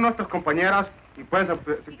 Son nuestras compañeras y pueden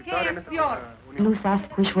participar en esta unión. Luz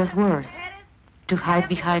asked which was worse, to hide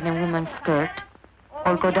behind a woman's skirt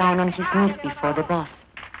or go down on his knees before the boss.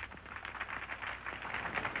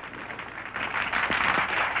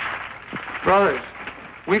 Brothers,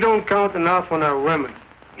 we don't count enough on our women.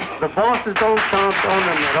 The bosses don't count on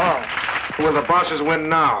them at all. Will the bosses win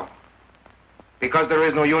now? Because there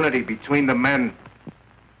is no unity between the men,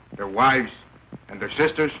 their wives, and their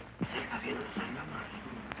sisters?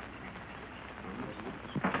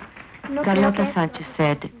 Carlota Sanchez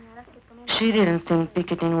said she didn't think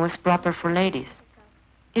picketing was proper for ladies.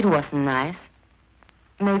 It wasn't nice,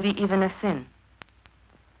 maybe even a sin.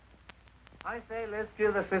 I say let's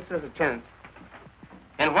give the sisters a chance.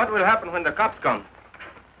 And what will happen when the cops come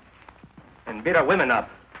and beat our women up?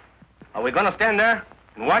 Are we going to stand there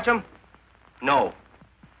and watch them? No.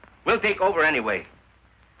 We'll take over anyway.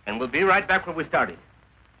 And we'll be right back where we started.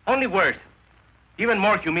 Only worse. Even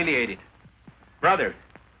more humiliated. Brothers,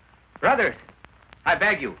 I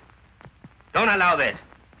beg you, don't allow this.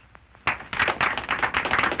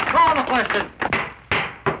 Call the question.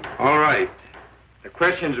 All right. The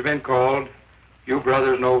question's been called. You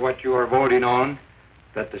brothers know what you are voting on,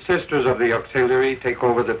 that the sisters of the auxiliary take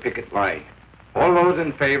over the picket line. All those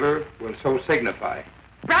in favor will so signify.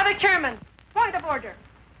 Brother Chairman, point of order.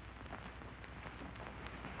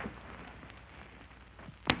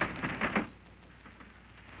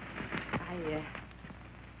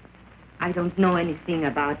 I don't know anything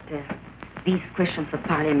about these questions of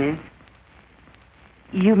parliament.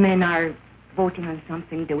 You men are voting on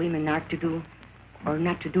something the women are to do or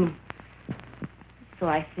not to do. So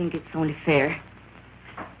I think it's only fair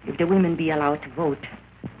if the women be allowed to vote.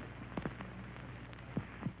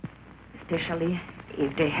 Especially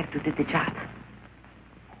if they have to do the job.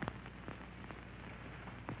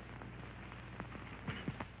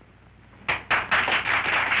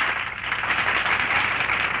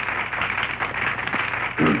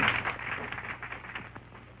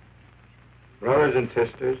 Brothers and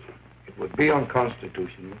sisters, it would be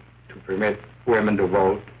unconstitutional to permit women to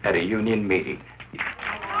vote at a union meeting.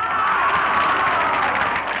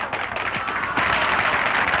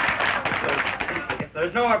 If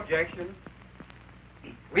there's no objection,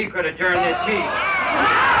 we could adjourn this meeting.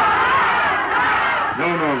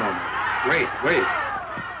 No. Wait.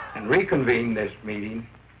 And reconvene this meeting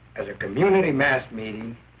as a community mass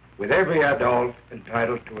meeting with every adult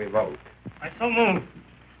entitled to a vote. I so move.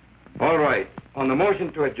 All right. On the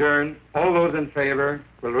motion to adjourn, all those in favor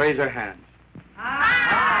will raise their hands.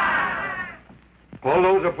 Aye. All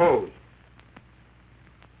those opposed?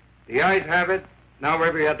 The ayes have it. Now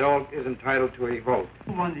every adult is entitled to a vote.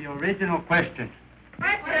 On the original question.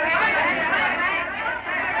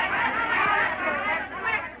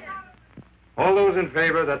 All those in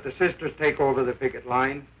favor that the sisters take over the picket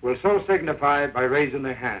line will so signify by raising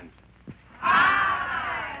their hands.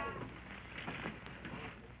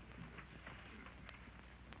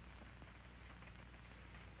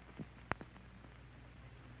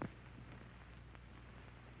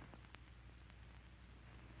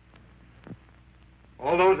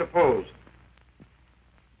 All those opposed?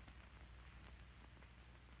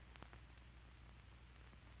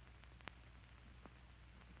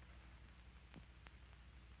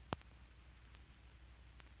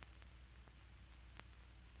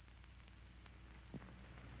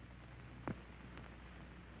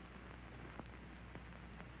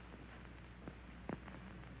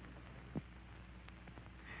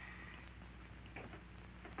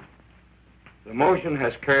 The motion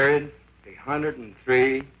has carried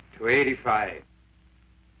 103 to 85.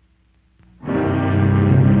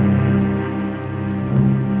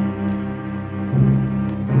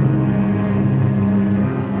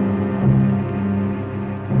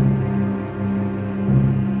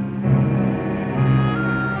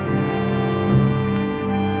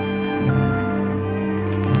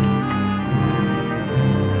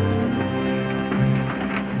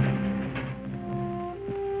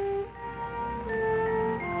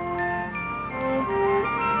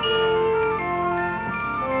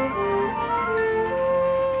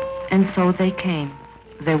 And so they came,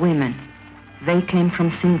 the women. They came from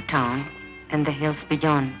Town and the hills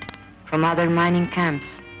beyond, from other mining camps,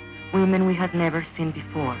 women we had never seen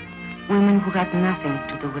before, women who had nothing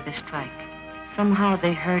to do with the strike. Somehow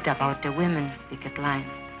they heard about the women's picket line,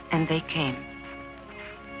 and they came.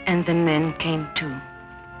 And the men came too.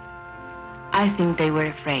 I think they were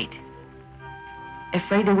afraid.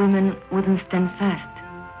 Afraid the women wouldn't stand fast,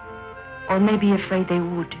 or maybe afraid they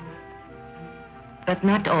would. But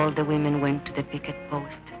not all the women went to the picket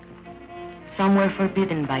post. Some were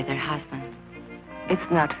forbidden by their husbands.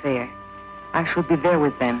 It's not fair. I should be there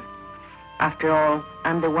with them. After all,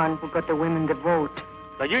 I'm the one who got the women the vote.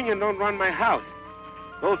 The union don't run my house.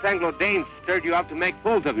 Those Anglo-Danes stirred you up to make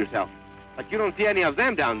fools of yourself. But you don't see any of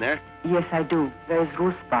them down there. Yes, I do. There's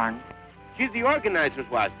Ruth Barnes. She's the organizer's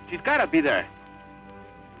wife. She's got to be there.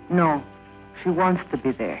 No, she wants to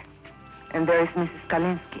be there. And there is Mrs.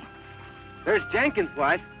 Kalinsky. There's Jenkins'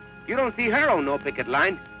 wife. You don't see her on no picket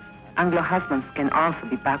line. Anglo husbands can also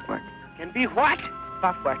be backward. Can be what?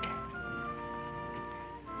 Backward.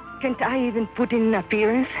 Can't I even put in an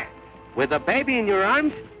appearance? With a baby in your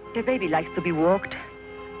arms? The baby likes to be walked.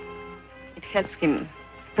 It helps him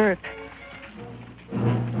burp.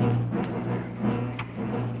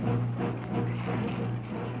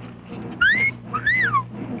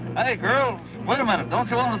 Hey, girls, wait a minute. Don't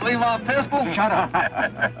you want to leave our pistol? Shut up.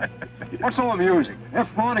 What's so amusing? If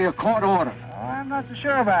money a court order. Oh, I'm not so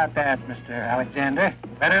sure about that, Mr. Alexander.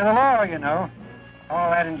 Better the law, you know.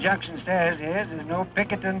 All that injunction says is there's no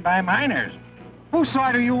picketing by miners. Whose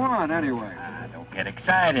side are you on, anyway? Don't get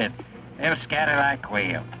excited. They'll scatter like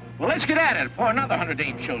quail. Well, let's get at it before another 100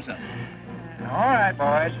 Danes shows up. All right,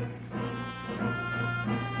 boys.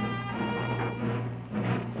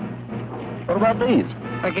 What about these?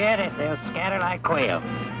 Forget it. They'll scatter like quail.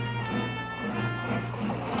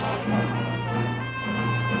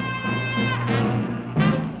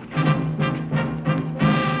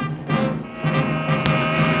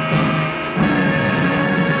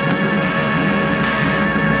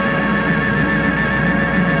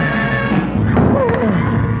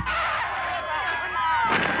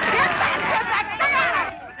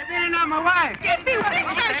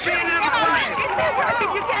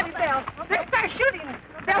 They'll start shooting.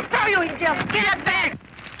 They'll throw you in jail. Get back.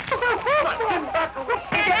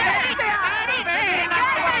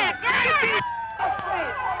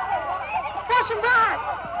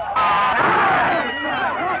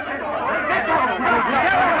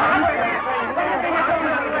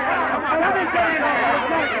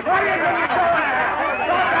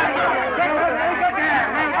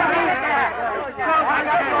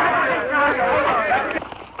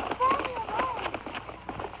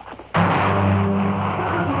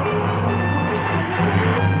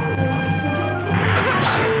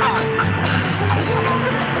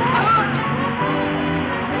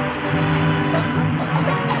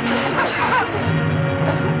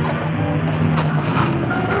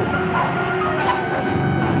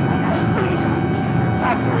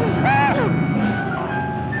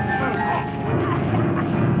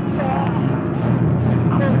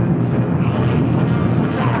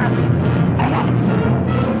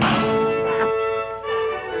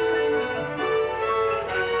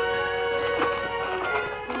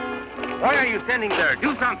 Why are you standing there?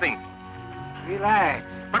 Do something. Relax.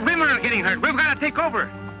 But women are getting hurt. We've got to take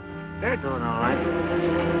over. They're doing all right.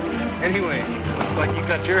 Anyway, looks like you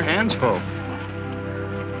got your hands full.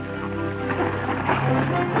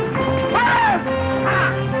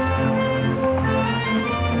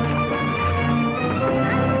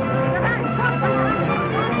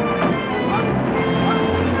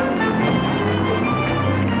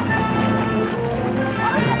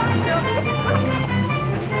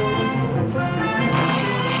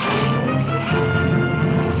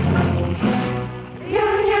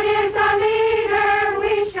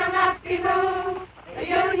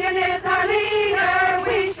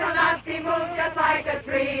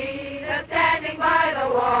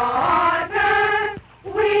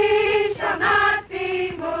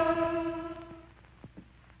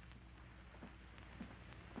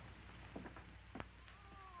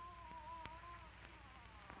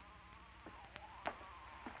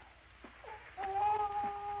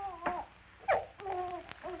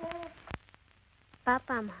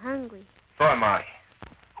 Papa, I'm hungry. So am I.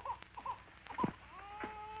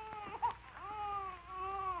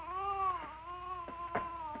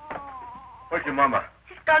 Where's your mama?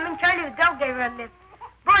 She's coming. Charlie the dog gave her a lift.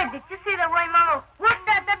 Boy, did you see the way Mama whooped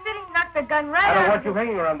that deputy? Knocked the gun right I don't out want of you him.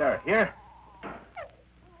 hanging around there. Here?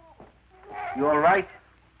 You all right?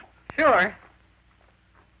 Sure.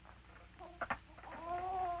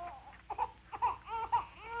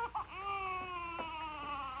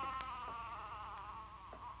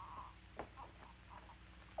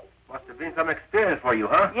 Must have been some experience for you,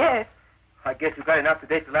 huh? Yes. I guess you got enough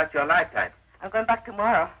today to last you a lifetime. I'm going back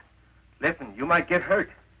tomorrow. Listen, you might get hurt.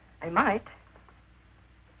 I might.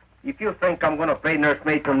 If you think I'm going to play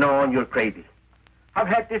nursemaid from now on, you're crazy. I've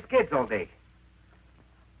had these kids all day.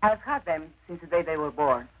 I've had them since the day they were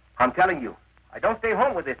born. I'm telling you, I don't stay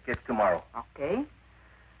home with these kids tomorrow. Okay.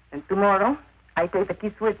 And tomorrow, I take the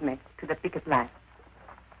kids with me to the picket line.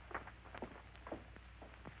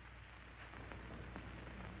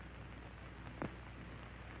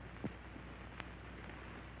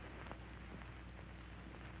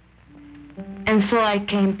 And so I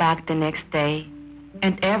came back the next day,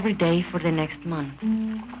 and every day for the next month.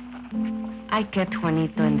 I kept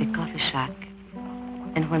Juanito in the coffee shack,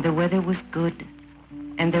 and when the weather was good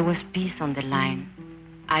and there was peace on the line,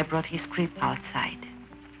 I brought his crib outside.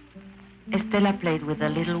 Estela played with the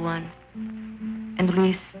little one, and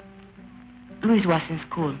Luis was in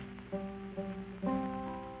school.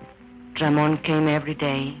 Ramon came every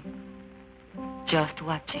day, just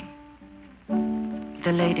watching.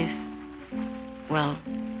 The ladies, well,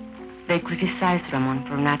 they criticized Ramon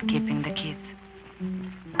for not keeping the kids.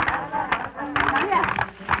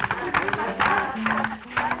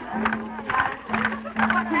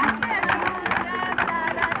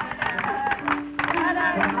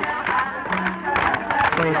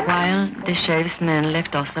 For a while, the sheriff's men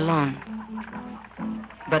left us alone.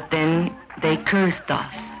 But then they cursed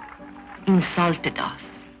us, insulted us,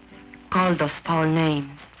 called us foul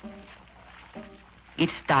names. It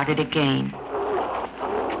started again.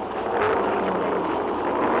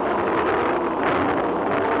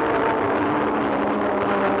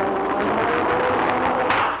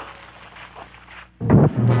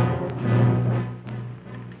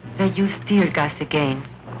 They used tear gas again.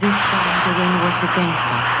 This time the rain was against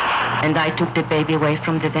us, and I took the baby away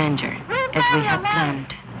from the danger, as we had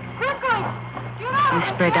planned.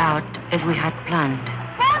 We spread out as we had planned.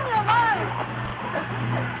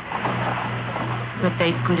 But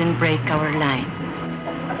they couldn't break our line.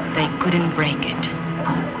 They couldn't break it.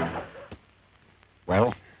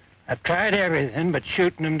 Well? I've tried everything but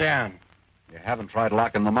shooting them down. You haven't tried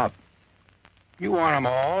locking them up? You want them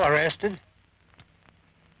all arrested?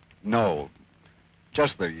 No.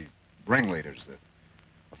 Just the ringleaders,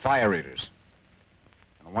 the fire eaters,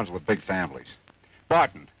 and the ones with big families.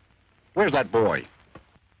 Barton, where's that boy?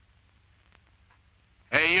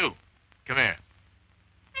 Hey, you. Come here.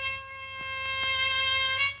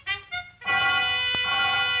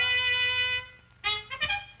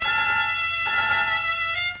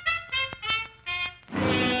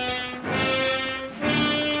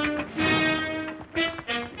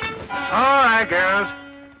 All right, girls.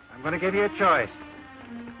 I'm going to give you a choice.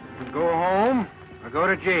 You can go home or go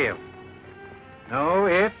to jail. No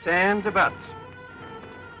ifs, ands, or buts.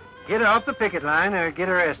 Get off the picket line or get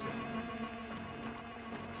arrested.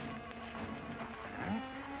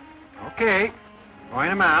 Okay.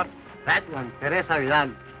 Point him out. That one, Teresa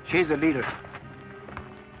Vidal. She's the leader.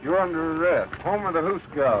 You're under arrest. Home of the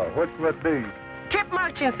Hooskow. What's that be? Keep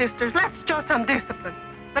marching, sisters. Let's show some discipline.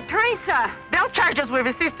 But Teresa, they'll charge us with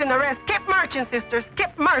resisting arrest. Keep marching, sisters.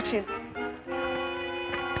 Keep marching.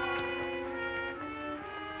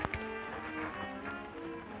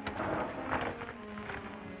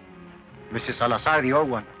 Mrs. Salazar, the old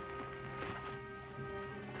one.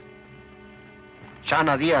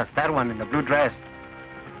 Shana Diaz, that one in the blue dress.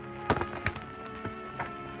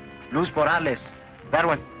 Luz Morales, that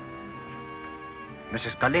one.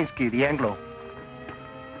 Mrs. Kalinsky, the Anglo.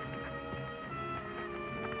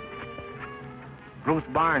 Ruth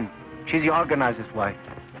Barn, she's the organizer's wife.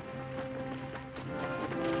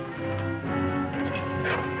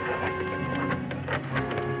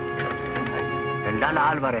 And Lala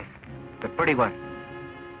Alvarez, the pretty one.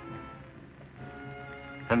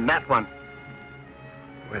 And that one,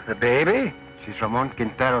 with the baby, she's Ramon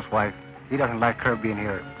Quintero's wife. He doesn't like her being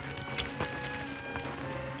here.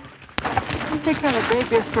 You take care of the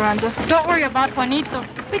baby, Esperanza. Don't worry about Juanito.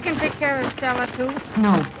 We can take care of Stella, too.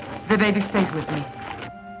 No, the baby stays with me.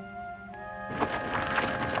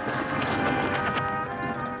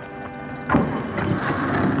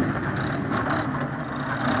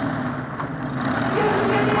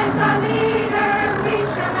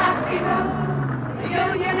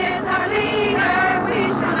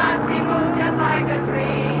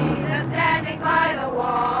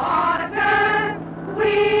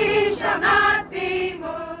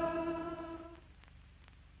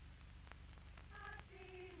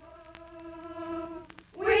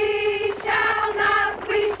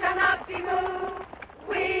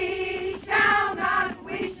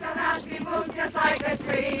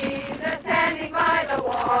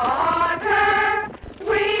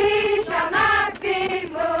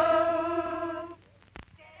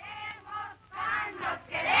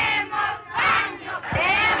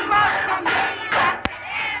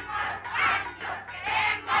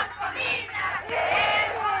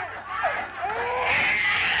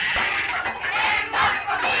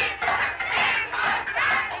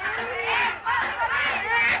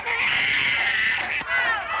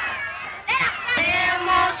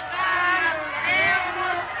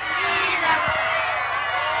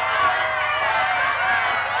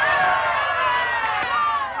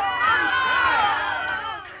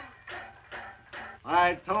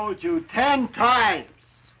 I told you 10 times.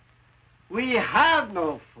 We have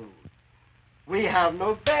no food. We have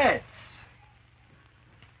no beds.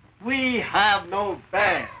 We have no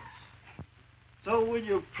beds. So will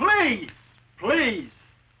you please, please,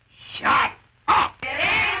 shut up? He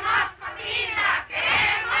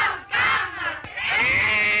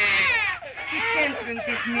can't drink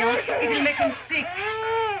this milk. It will make him sick.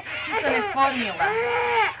 It's on a formula.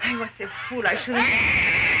 I was a fool. I shouldn't.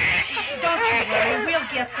 Don't you worry. We'll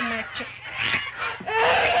get some extra.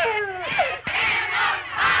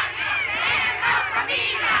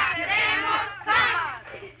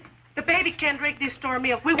 The baby can't drink this store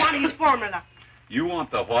milk. We want his formula. You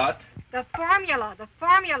want the what? The formula, the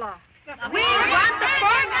formula. We want the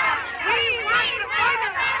formula. We want the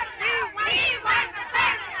formula. We want the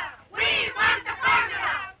formula. We want the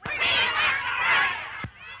formula.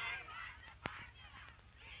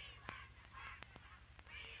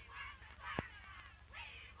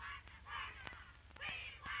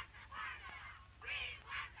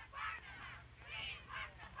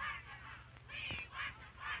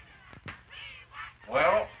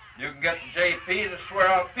 Well, you can get the JP to swear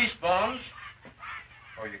out peace bonds,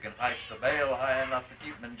 or you can heist the bail high enough to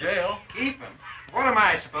keep him in jail. Keep him? What am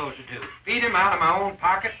I supposed to do? Feed him out of my own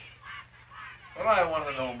pocket? What I want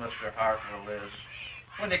to know, Mr. Hartwell, is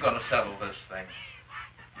when are you going to settle this thing?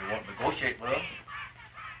 You won't negotiate with him?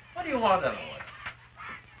 What do you want anyway?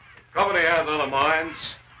 Company has other minds.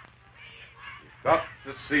 You've got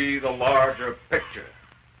to see the larger picture.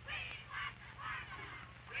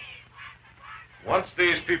 Once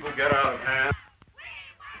these people get out of hand,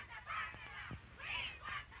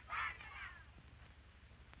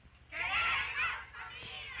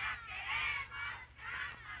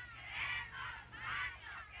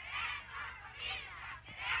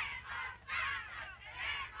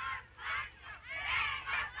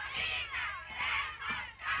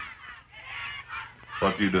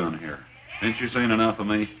 what you doing here? Ain't you seen enough of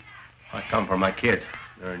me? I come for my kids.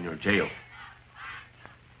 They're in your jail.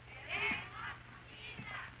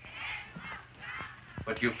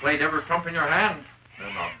 But you've played every trump in your hand.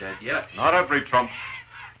 They're not dead yet. Not every trump.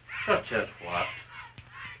 Such as what?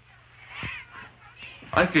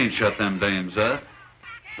 I can't shut them dames up.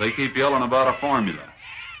 They keep yelling about a formula.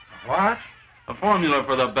 What? A formula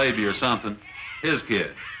for the baby or something. His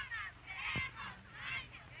kid.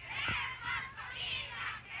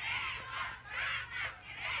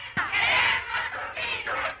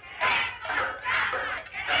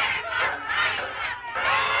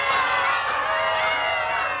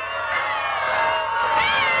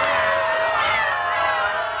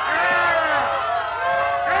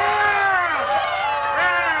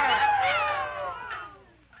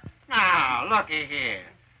 Now, looky here.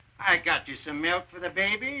 I got you some milk for the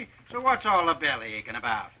baby, so what's all the belly aching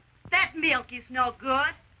about? That milk is no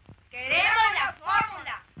good. Queremos la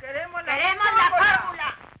fórmula. Queremos la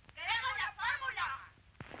fórmula. Queremos la fórmula.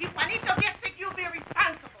 Y Juanito gets that you'll be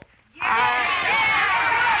responsible. I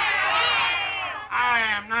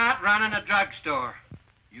am not running a drugstore.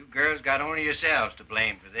 You girls got only yourselves to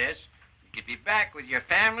blame for this. You could be back with your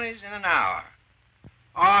families in an hour.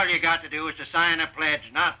 All you got to do is to sign a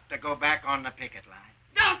pledge not to go back on the picket line.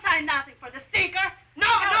 Don't sign nothing for the stinker. No.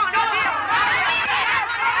 We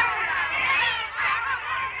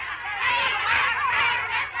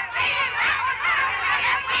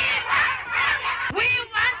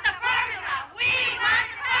want the formula. We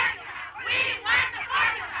want the formula. We want the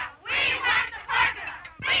formula. We want the formula.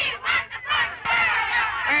 We want the formula.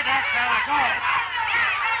 Where'd that fella go?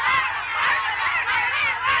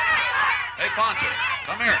 Hey, Poncho,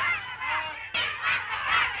 come here.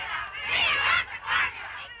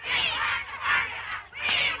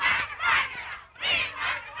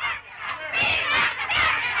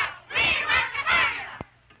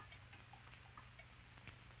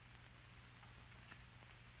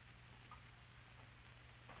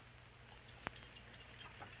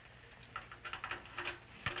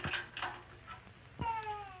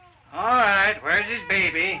 All right, where's his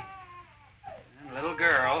baby? And little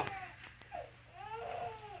girl.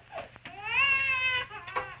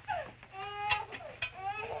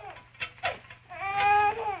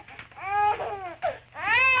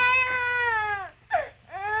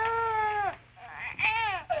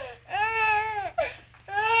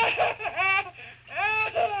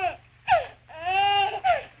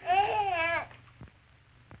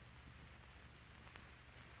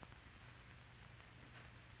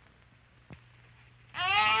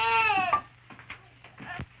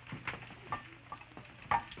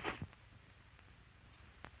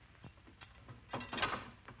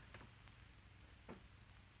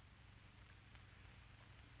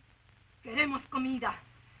 Queremos comida.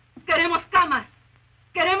 Queremos camas.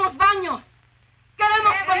 Queremos baños.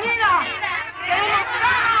 Queremos comida. Queremos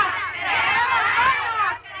camas. Queremos baños. Queremos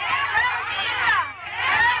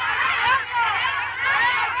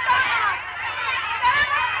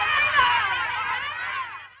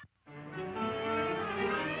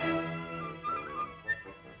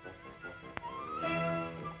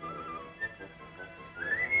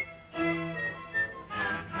comida.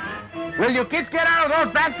 Will you kids get out of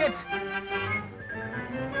those baskets?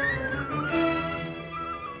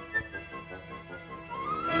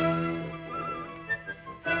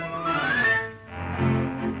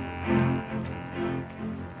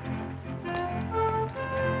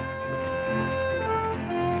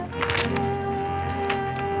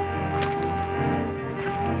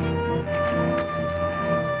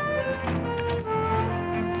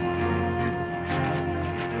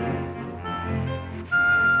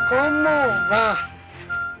 ¿Cómo va?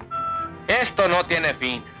 Esto no tiene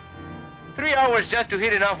fin. 3 hours just to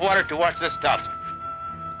heat enough water to wash this stuff.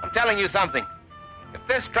 I'm telling you something. If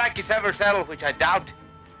this strike is ever settled, which I doubt,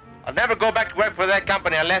 I'll never go back to work for that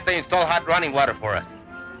company unless they install hot running water for us.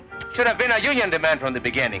 Should have been a union demand from the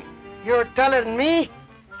beginning. You're telling me?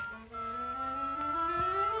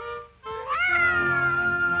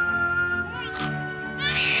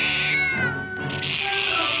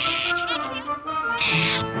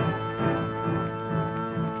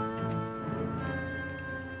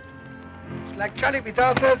 Like Charlie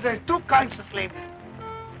Vidal says, there's two kinds of slavery.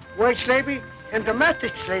 Wage slavery and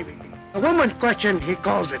domestic slavery. The woman question, he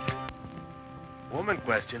calls it. Woman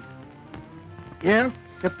question? Yeah?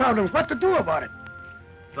 The problem is what to do about it.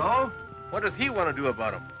 So? What does he want to do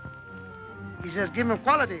about them? He says give them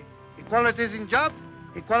equality. Equality is in jobs,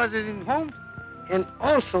 equality is in homes, and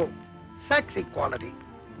also sex equality.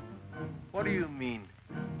 What do you mean,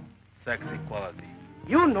 sex equality?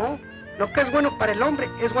 You know, lo que es bueno para el hombre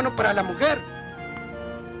es bueno para la mujer.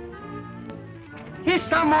 He's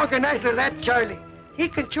some organizer, that Charlie. He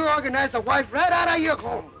can sure organize a wife right out of your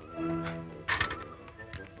home.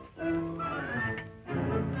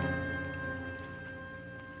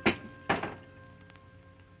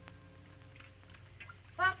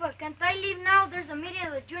 Papa, can't I leave now? There's a meeting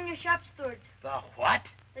of the junior shop stewards. The what?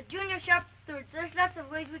 The junior shop stewards. There's lots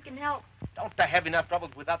of ways we can help. Don't they have enough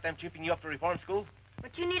troubles without them chipping you up to reform school?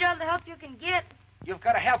 But you need all the help you can get. You've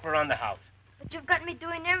got a helper around the house. But you've got me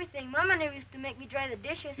doing everything. Mama never used to make me dry the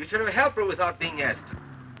dishes. You should have helped her without being asked.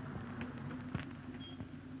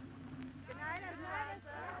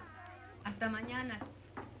 Hasta mañana.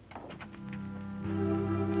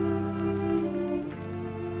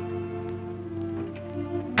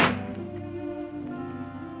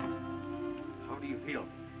 How do you feel?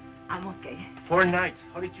 I'm okay. 4 nights.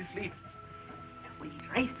 How did you sleep? We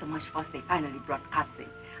raised so much fuss, they finally brought cats in.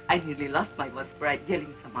 I nearly lost my voice for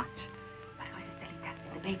yelling so much. But I was just telling that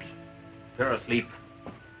to the baby. They're asleep.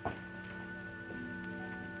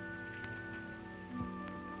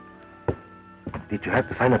 Did you have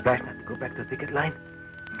to sign a flashlight to go back to the ticket line?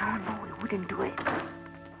 No, we wouldn't do it.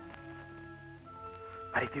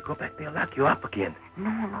 But if you go back, they'll lock you up again.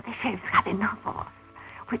 No, the sheriff's had enough of us.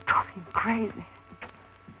 We drove him crazy.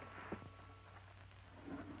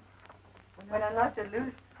 Buenas noches,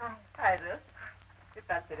 Luz. Hi, Luz. ¿Qué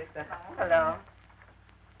tal, Teresa? Hello.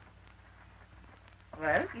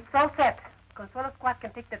 Well? It's all set. Consuelo Squad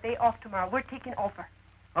can take the day off tomorrow. We're taking over.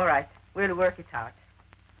 All right. We'll work it out.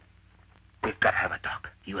 We've got to have a talk,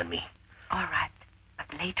 you and me. All right. But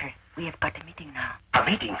later, we have got a meeting now. A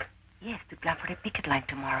meeting? Yes, to plan for the picket line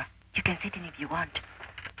tomorrow. You can sit in if you want.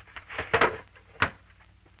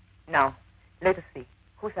 Now, let us see.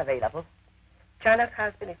 Who's available? China's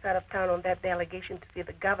husband is out of town on that delegation to see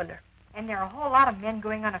the governor. And there are a whole lot of men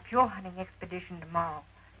going on a fuel hunting expedition tomorrow.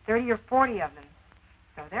 30 or 40 of them.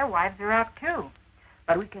 So their wives are out, too.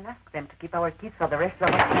 But we can ask them to keep our kids so the rest of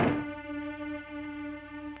us.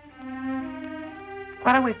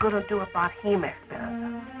 What are we going to do about him,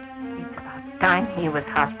 Esperanza? It's about time he was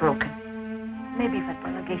heartbroken. Maybe if a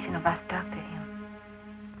delegation of us talk to him.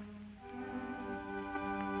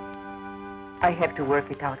 I have to work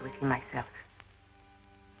it out with him myself.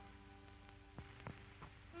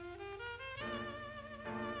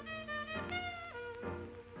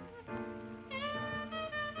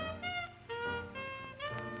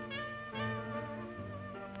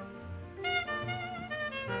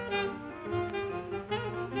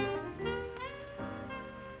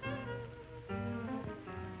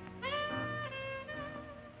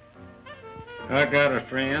 I got a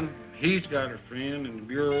friend. He's got a friend in the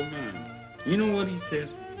Bureau of Mines. You know what he says?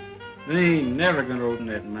 They ain't never gonna open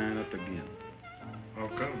that mine up again. How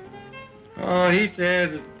come? Oh, he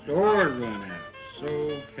says the ore's run out.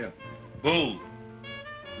 So help me. Bull.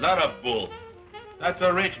 Lot of bull. That's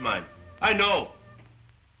a rich mine. I know.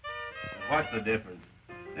 What's the difference?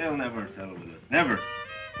 They'll never settle with us. Never.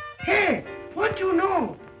 Hey, what you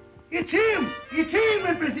know? It's him,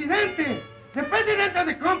 el presidente, the president of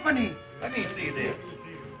the company. Let me see this.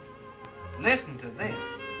 Listen to this.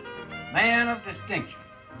 Man of distinction,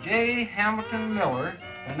 J. Hamilton Miller,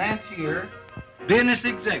 financier, business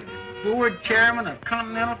executive, board chairman of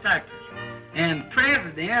Continental Tractors, and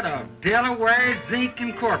president of Delaware Zinc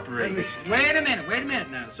Incorporated. Wait a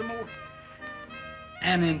minute now, some more.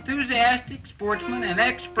 An enthusiastic sportsman and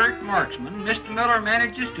expert marksman, Mr. Miller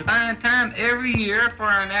manages to find time every year for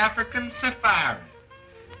an African safari.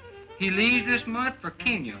 He leaves this month for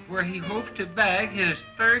Kenya, where he hopes to bag his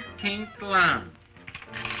 13th lion.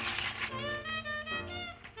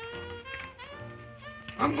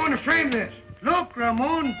 I'm going to frame this. Look,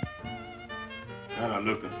 Ramon. Gotta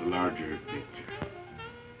look at the larger picture.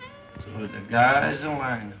 So the guy's a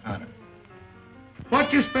lion hunter.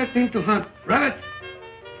 What you expect him to hunt? Rabbits?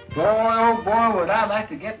 Boy, oh boy, would I like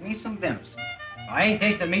to get me some venison. I ain't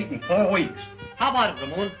tasted meat in 4 weeks. How about it,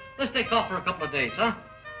 Ramon? Let's take off for a couple of days, huh?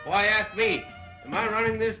 Why ask me? Am I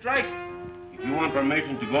running this strike? If you want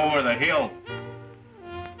permission to go over the hill,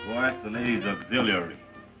 go ask the ladies' auxiliary.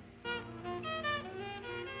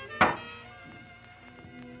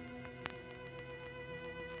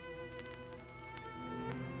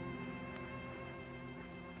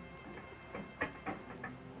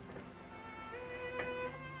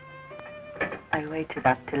 I waited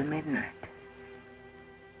up till midnight.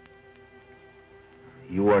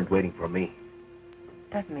 You weren't waiting for me.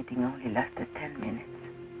 That meeting only lasted 10 minutes.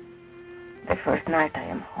 The first night I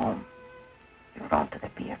am home, you run to the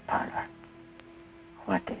beer parlor.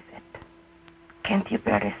 What is it? Can't you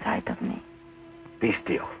bear the sight of me? Be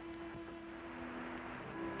still.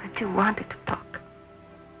 But you wanted to talk.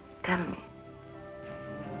 Tell me.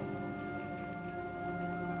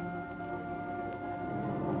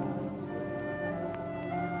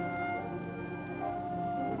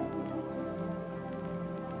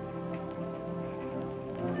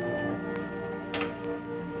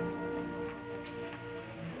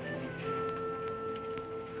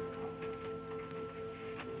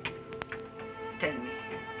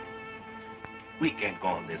 We can't go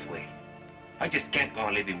on this way. I just can't go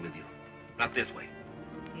on living with you. Not this way.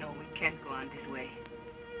 No, we can't go on this way.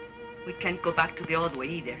 We can't go back to the old way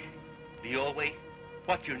either. The old way?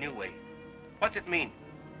 What's your new way? What's it mean?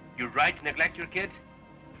 You're right to neglect your kids?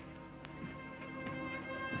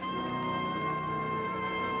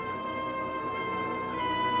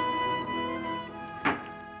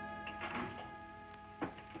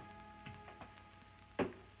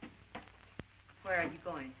 Where are you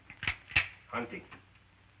going? Hunting.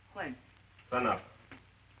 When? Sun up.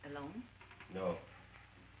 Alone? No.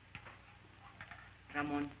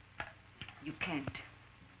 Ramon, you can't.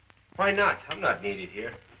 Why not? I'm not needed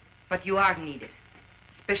here. But you are needed.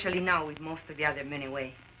 Especially now with most of the other men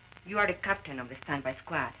away. You are the captain of the standby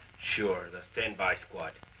squad. Sure, the standby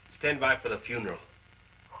squad. Standby for the funeral.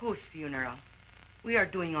 Whose funeral? We are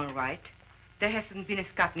doing all right. There hasn't been a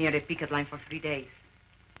Scot near the picket line for 3 days.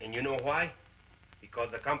 And you know why? Because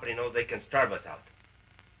the company knows they can starve us out.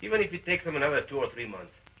 Even if it takes them another 2 or 3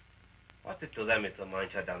 months. What's it to them if the mine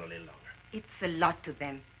shut down a little longer? It's a lot to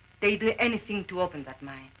them. They do anything to open that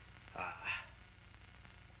mine. Ah,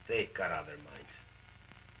 they've got other minds.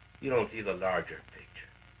 You don't see the larger picture.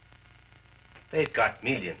 They've got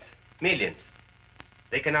millions, millions.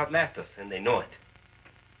 They can outlast us, and they know it.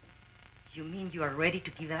 You mean you are ready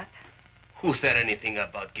to give up? Who said anything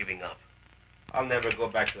about giving up? I'll never go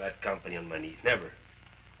back to that company on my knees, never.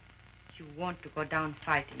 You want to go down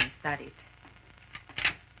fighting, is that it?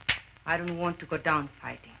 I don't want to go down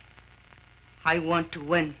fighting. I want to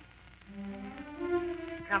win.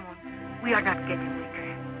 Ramon, we are not getting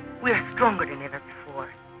weaker. We are stronger than ever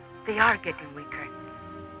before. They are getting weaker.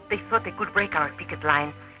 They thought they could break our picket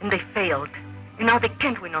line, and they failed. And now they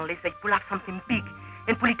can't win unless they pull off something big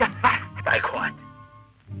and pull it off fast. Like what?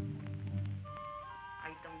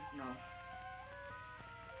 I don't know.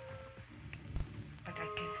 But I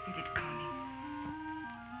can feel it coming.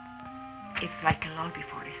 It's like a lull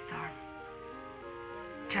before a storm.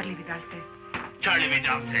 Charlie Vidal says. Charlie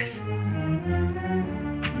Vidal says.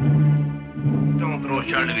 Don't throw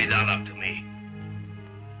Charlie Vidal up to me.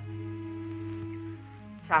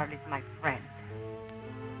 Charlie's my friend.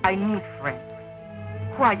 I need friends.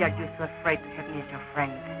 Why are you so afraid to have me as your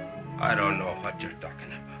friend? I don't know what you're talking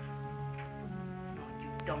about. No, you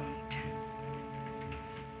don't.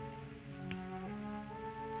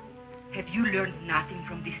 Have you learned nothing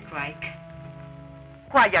from this strike?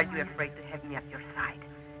 Why are you afraid to have me at your side?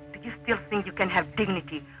 Do you still think you can have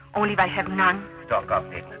dignity only if I have none? Talk of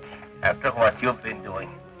dignity. After what you've been doing.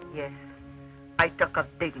 Yes, I talk of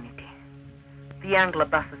dignity. The Anglo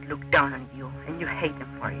bosses look down on you, and you hate them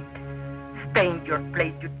for it. Stay in your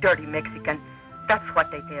place, you dirty Mexican. That's what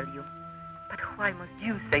they tell you. But why must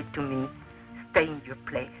you say to me, stay in your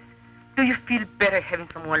place? Do you feel better having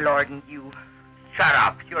someone lording you? Shut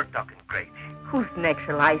up. You're talking crazy. Whose neck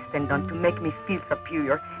shall I stand on to make me feel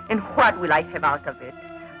superior? And what will I have out of it?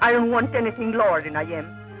 I don't want anything lower than I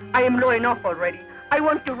am. I am low enough already. I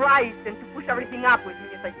want to rise and to push everything up with me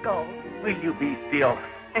as I go. Will you be still?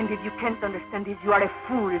 And if you can't understand this, you are a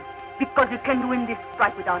fool. Because you can't win this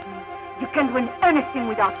strike without me. You can't win anything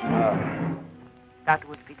without me. That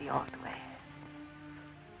would be the old way.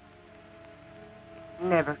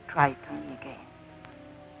 Never try it on me again.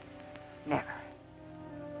 Never.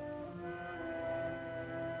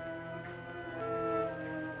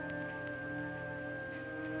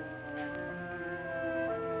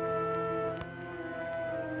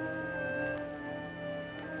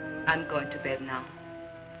 I'm going to bed now.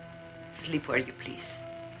 Sleep where you please,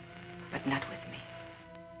 but not with me.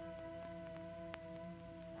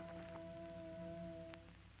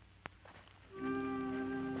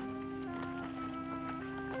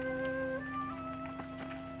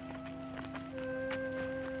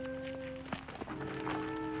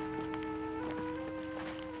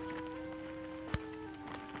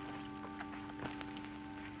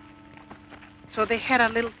 So they had a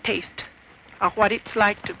little taste of what it's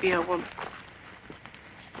like to be a woman.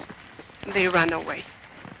 They ran away.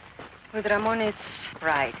 With Ramon, it's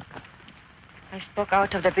pride. I spoke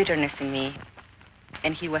out of the bitterness in me,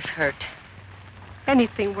 and he was hurt.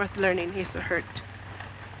 Anything worth learning is a hurt.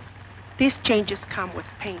 These changes come with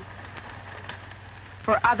pain.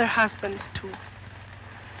 For other husbands, too.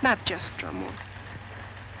 Not just Ramon.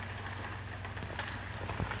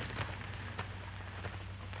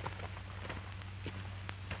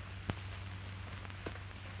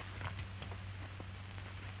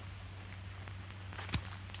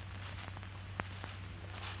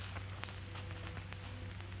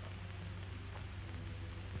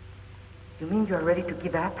 You mean you're ready to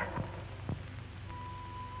give up?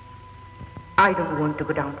 I don't want to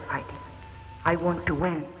go down fighting. I want to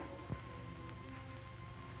win.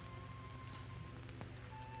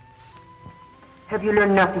 Have you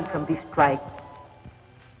learned nothing from this strike?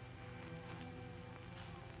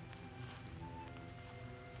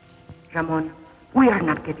 Ramon, we are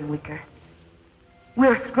not getting weaker. We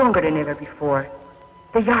are stronger than ever before.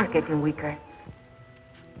 They are getting weaker.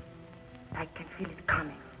 I can feel it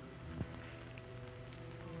coming.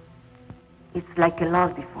 It's like a lull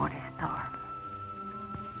before the storm.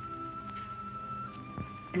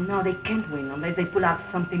 And now they can't win unless they pull out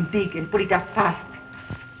something big and put it up fast.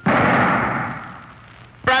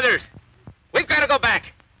 Brothers, we've got to go back.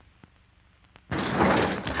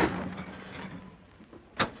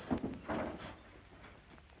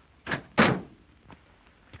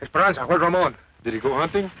 Esperanza, where's Ramon? Did he go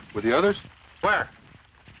hunting with the others? Where?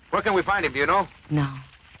 Where can we find him, do you know? No.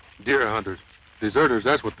 Deer hunters. Deserters,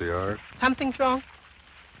 that's what they are. Something's wrong.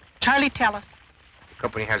 Charlie, tell us. The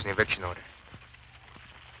company has an eviction order.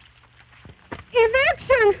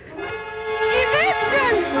 ¡Eviction!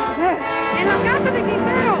 ¡Eviction! En la casa de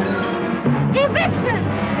Quintero. ¡Eviction!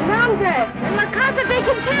 ¿Dónde? En la casa de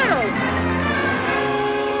Quintero.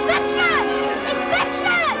 ¡Eviction!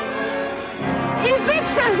 ¡Eviction!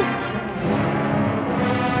 ¡Eviction!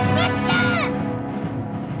 ¡Eviction!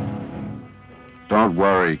 Don't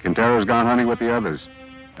worry. Quintero's gone hunting with the others.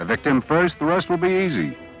 Evict him first, the rest will be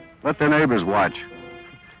easy. Let their neighbors watch.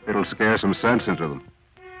 It'll scare some sense into them.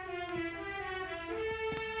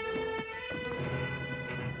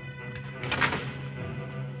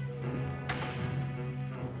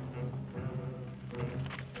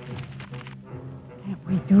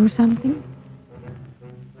 We do something?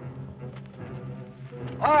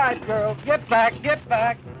 All right, girls, get back, get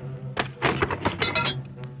back.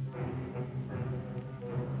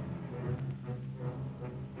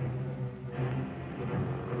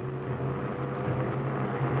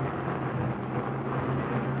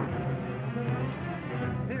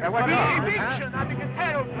 Eviction of the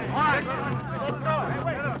Quintero. All right, let's go. Hey,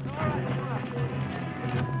 wait.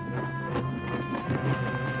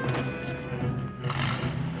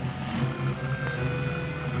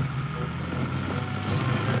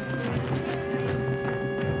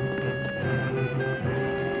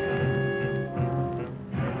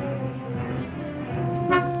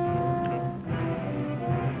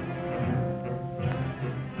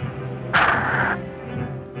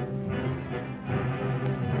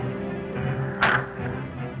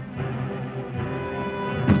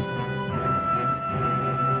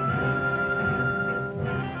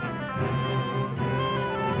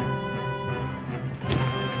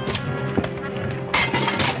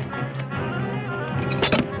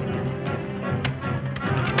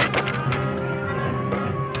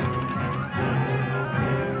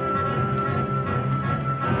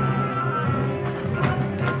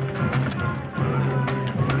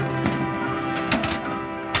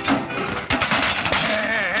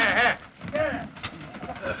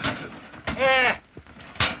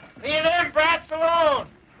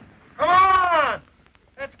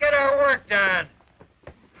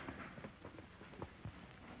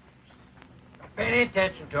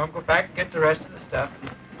 Attention to them. Go back and get the rest of the stuff.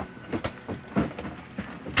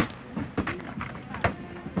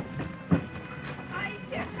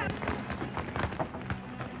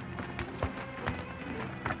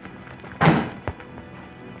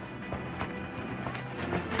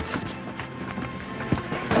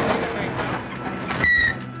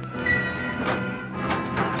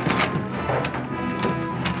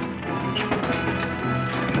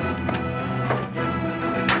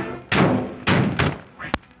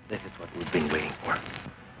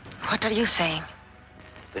 What are you saying?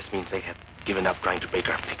 This means they have given up trying to break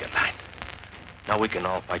our picket line. Now we can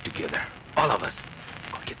all fight together. All of us.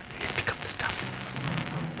 Go get the place, pick up the stuff.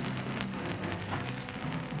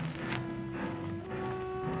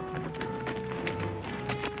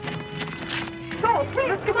 Go,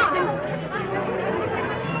 please, come on.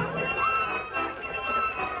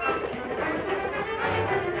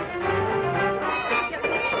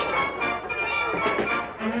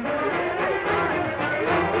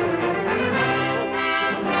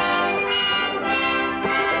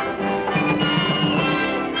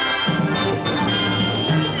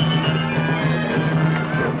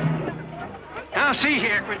 See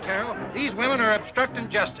here, Quintero. These women are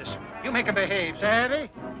obstructing justice. You make them behave,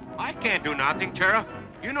 savvy? I can't do nothing, Terra.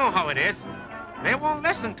 You know how it is. They won't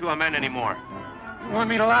listen to a man anymore. You want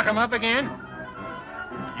me to lock them up again?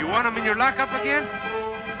 You want them in your lockup again?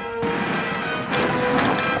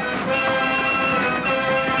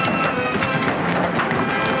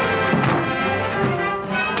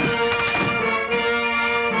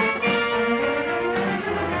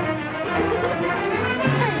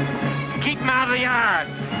 Keep them out of the yard.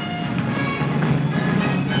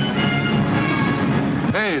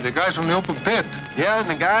 the guys from the open pit. Yeah, and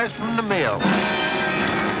the guys from the mill.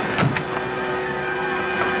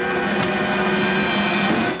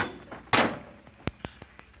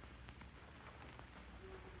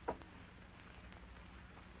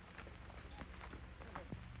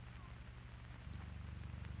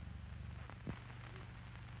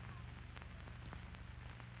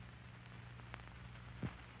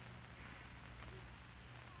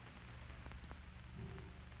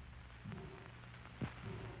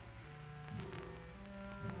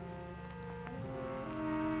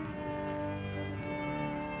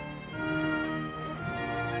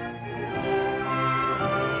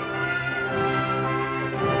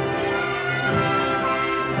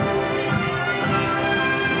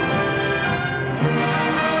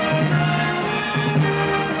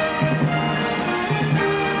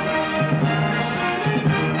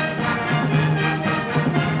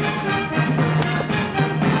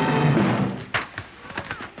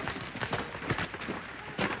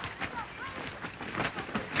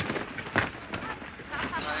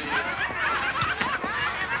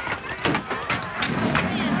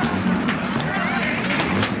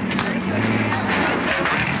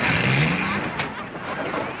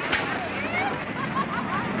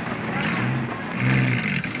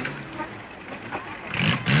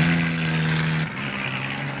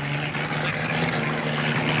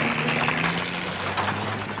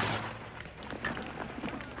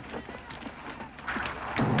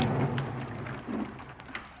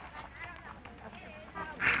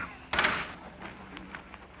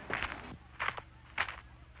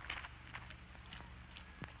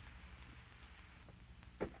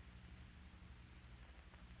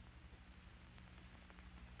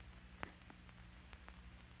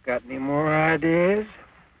 Got any more ideas?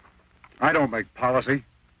 I don't make policy.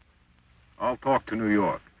 I'll talk to New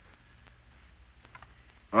York.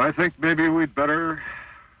 I think maybe we'd better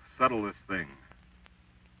settle this thing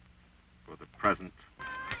for the present.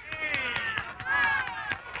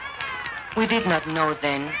 We did not know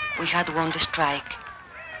then we had won the strike.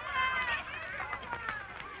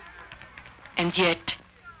 And yet,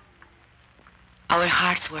 our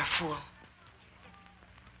hearts were full.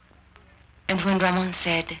 And when Ramon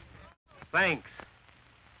said, Thanks,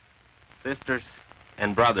 sisters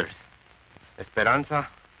and brothers. Esperanza,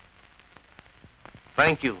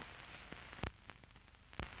 thank you.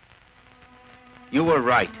 You were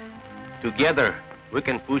right. Together, we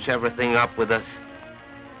can push everything up with us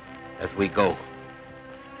as we go.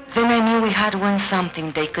 Then I knew we had won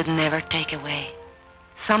something they could never take away.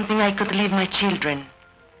 Something I could leave my children.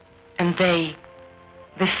 And they,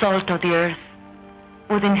 the salt of the earth,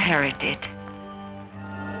 would inherit it.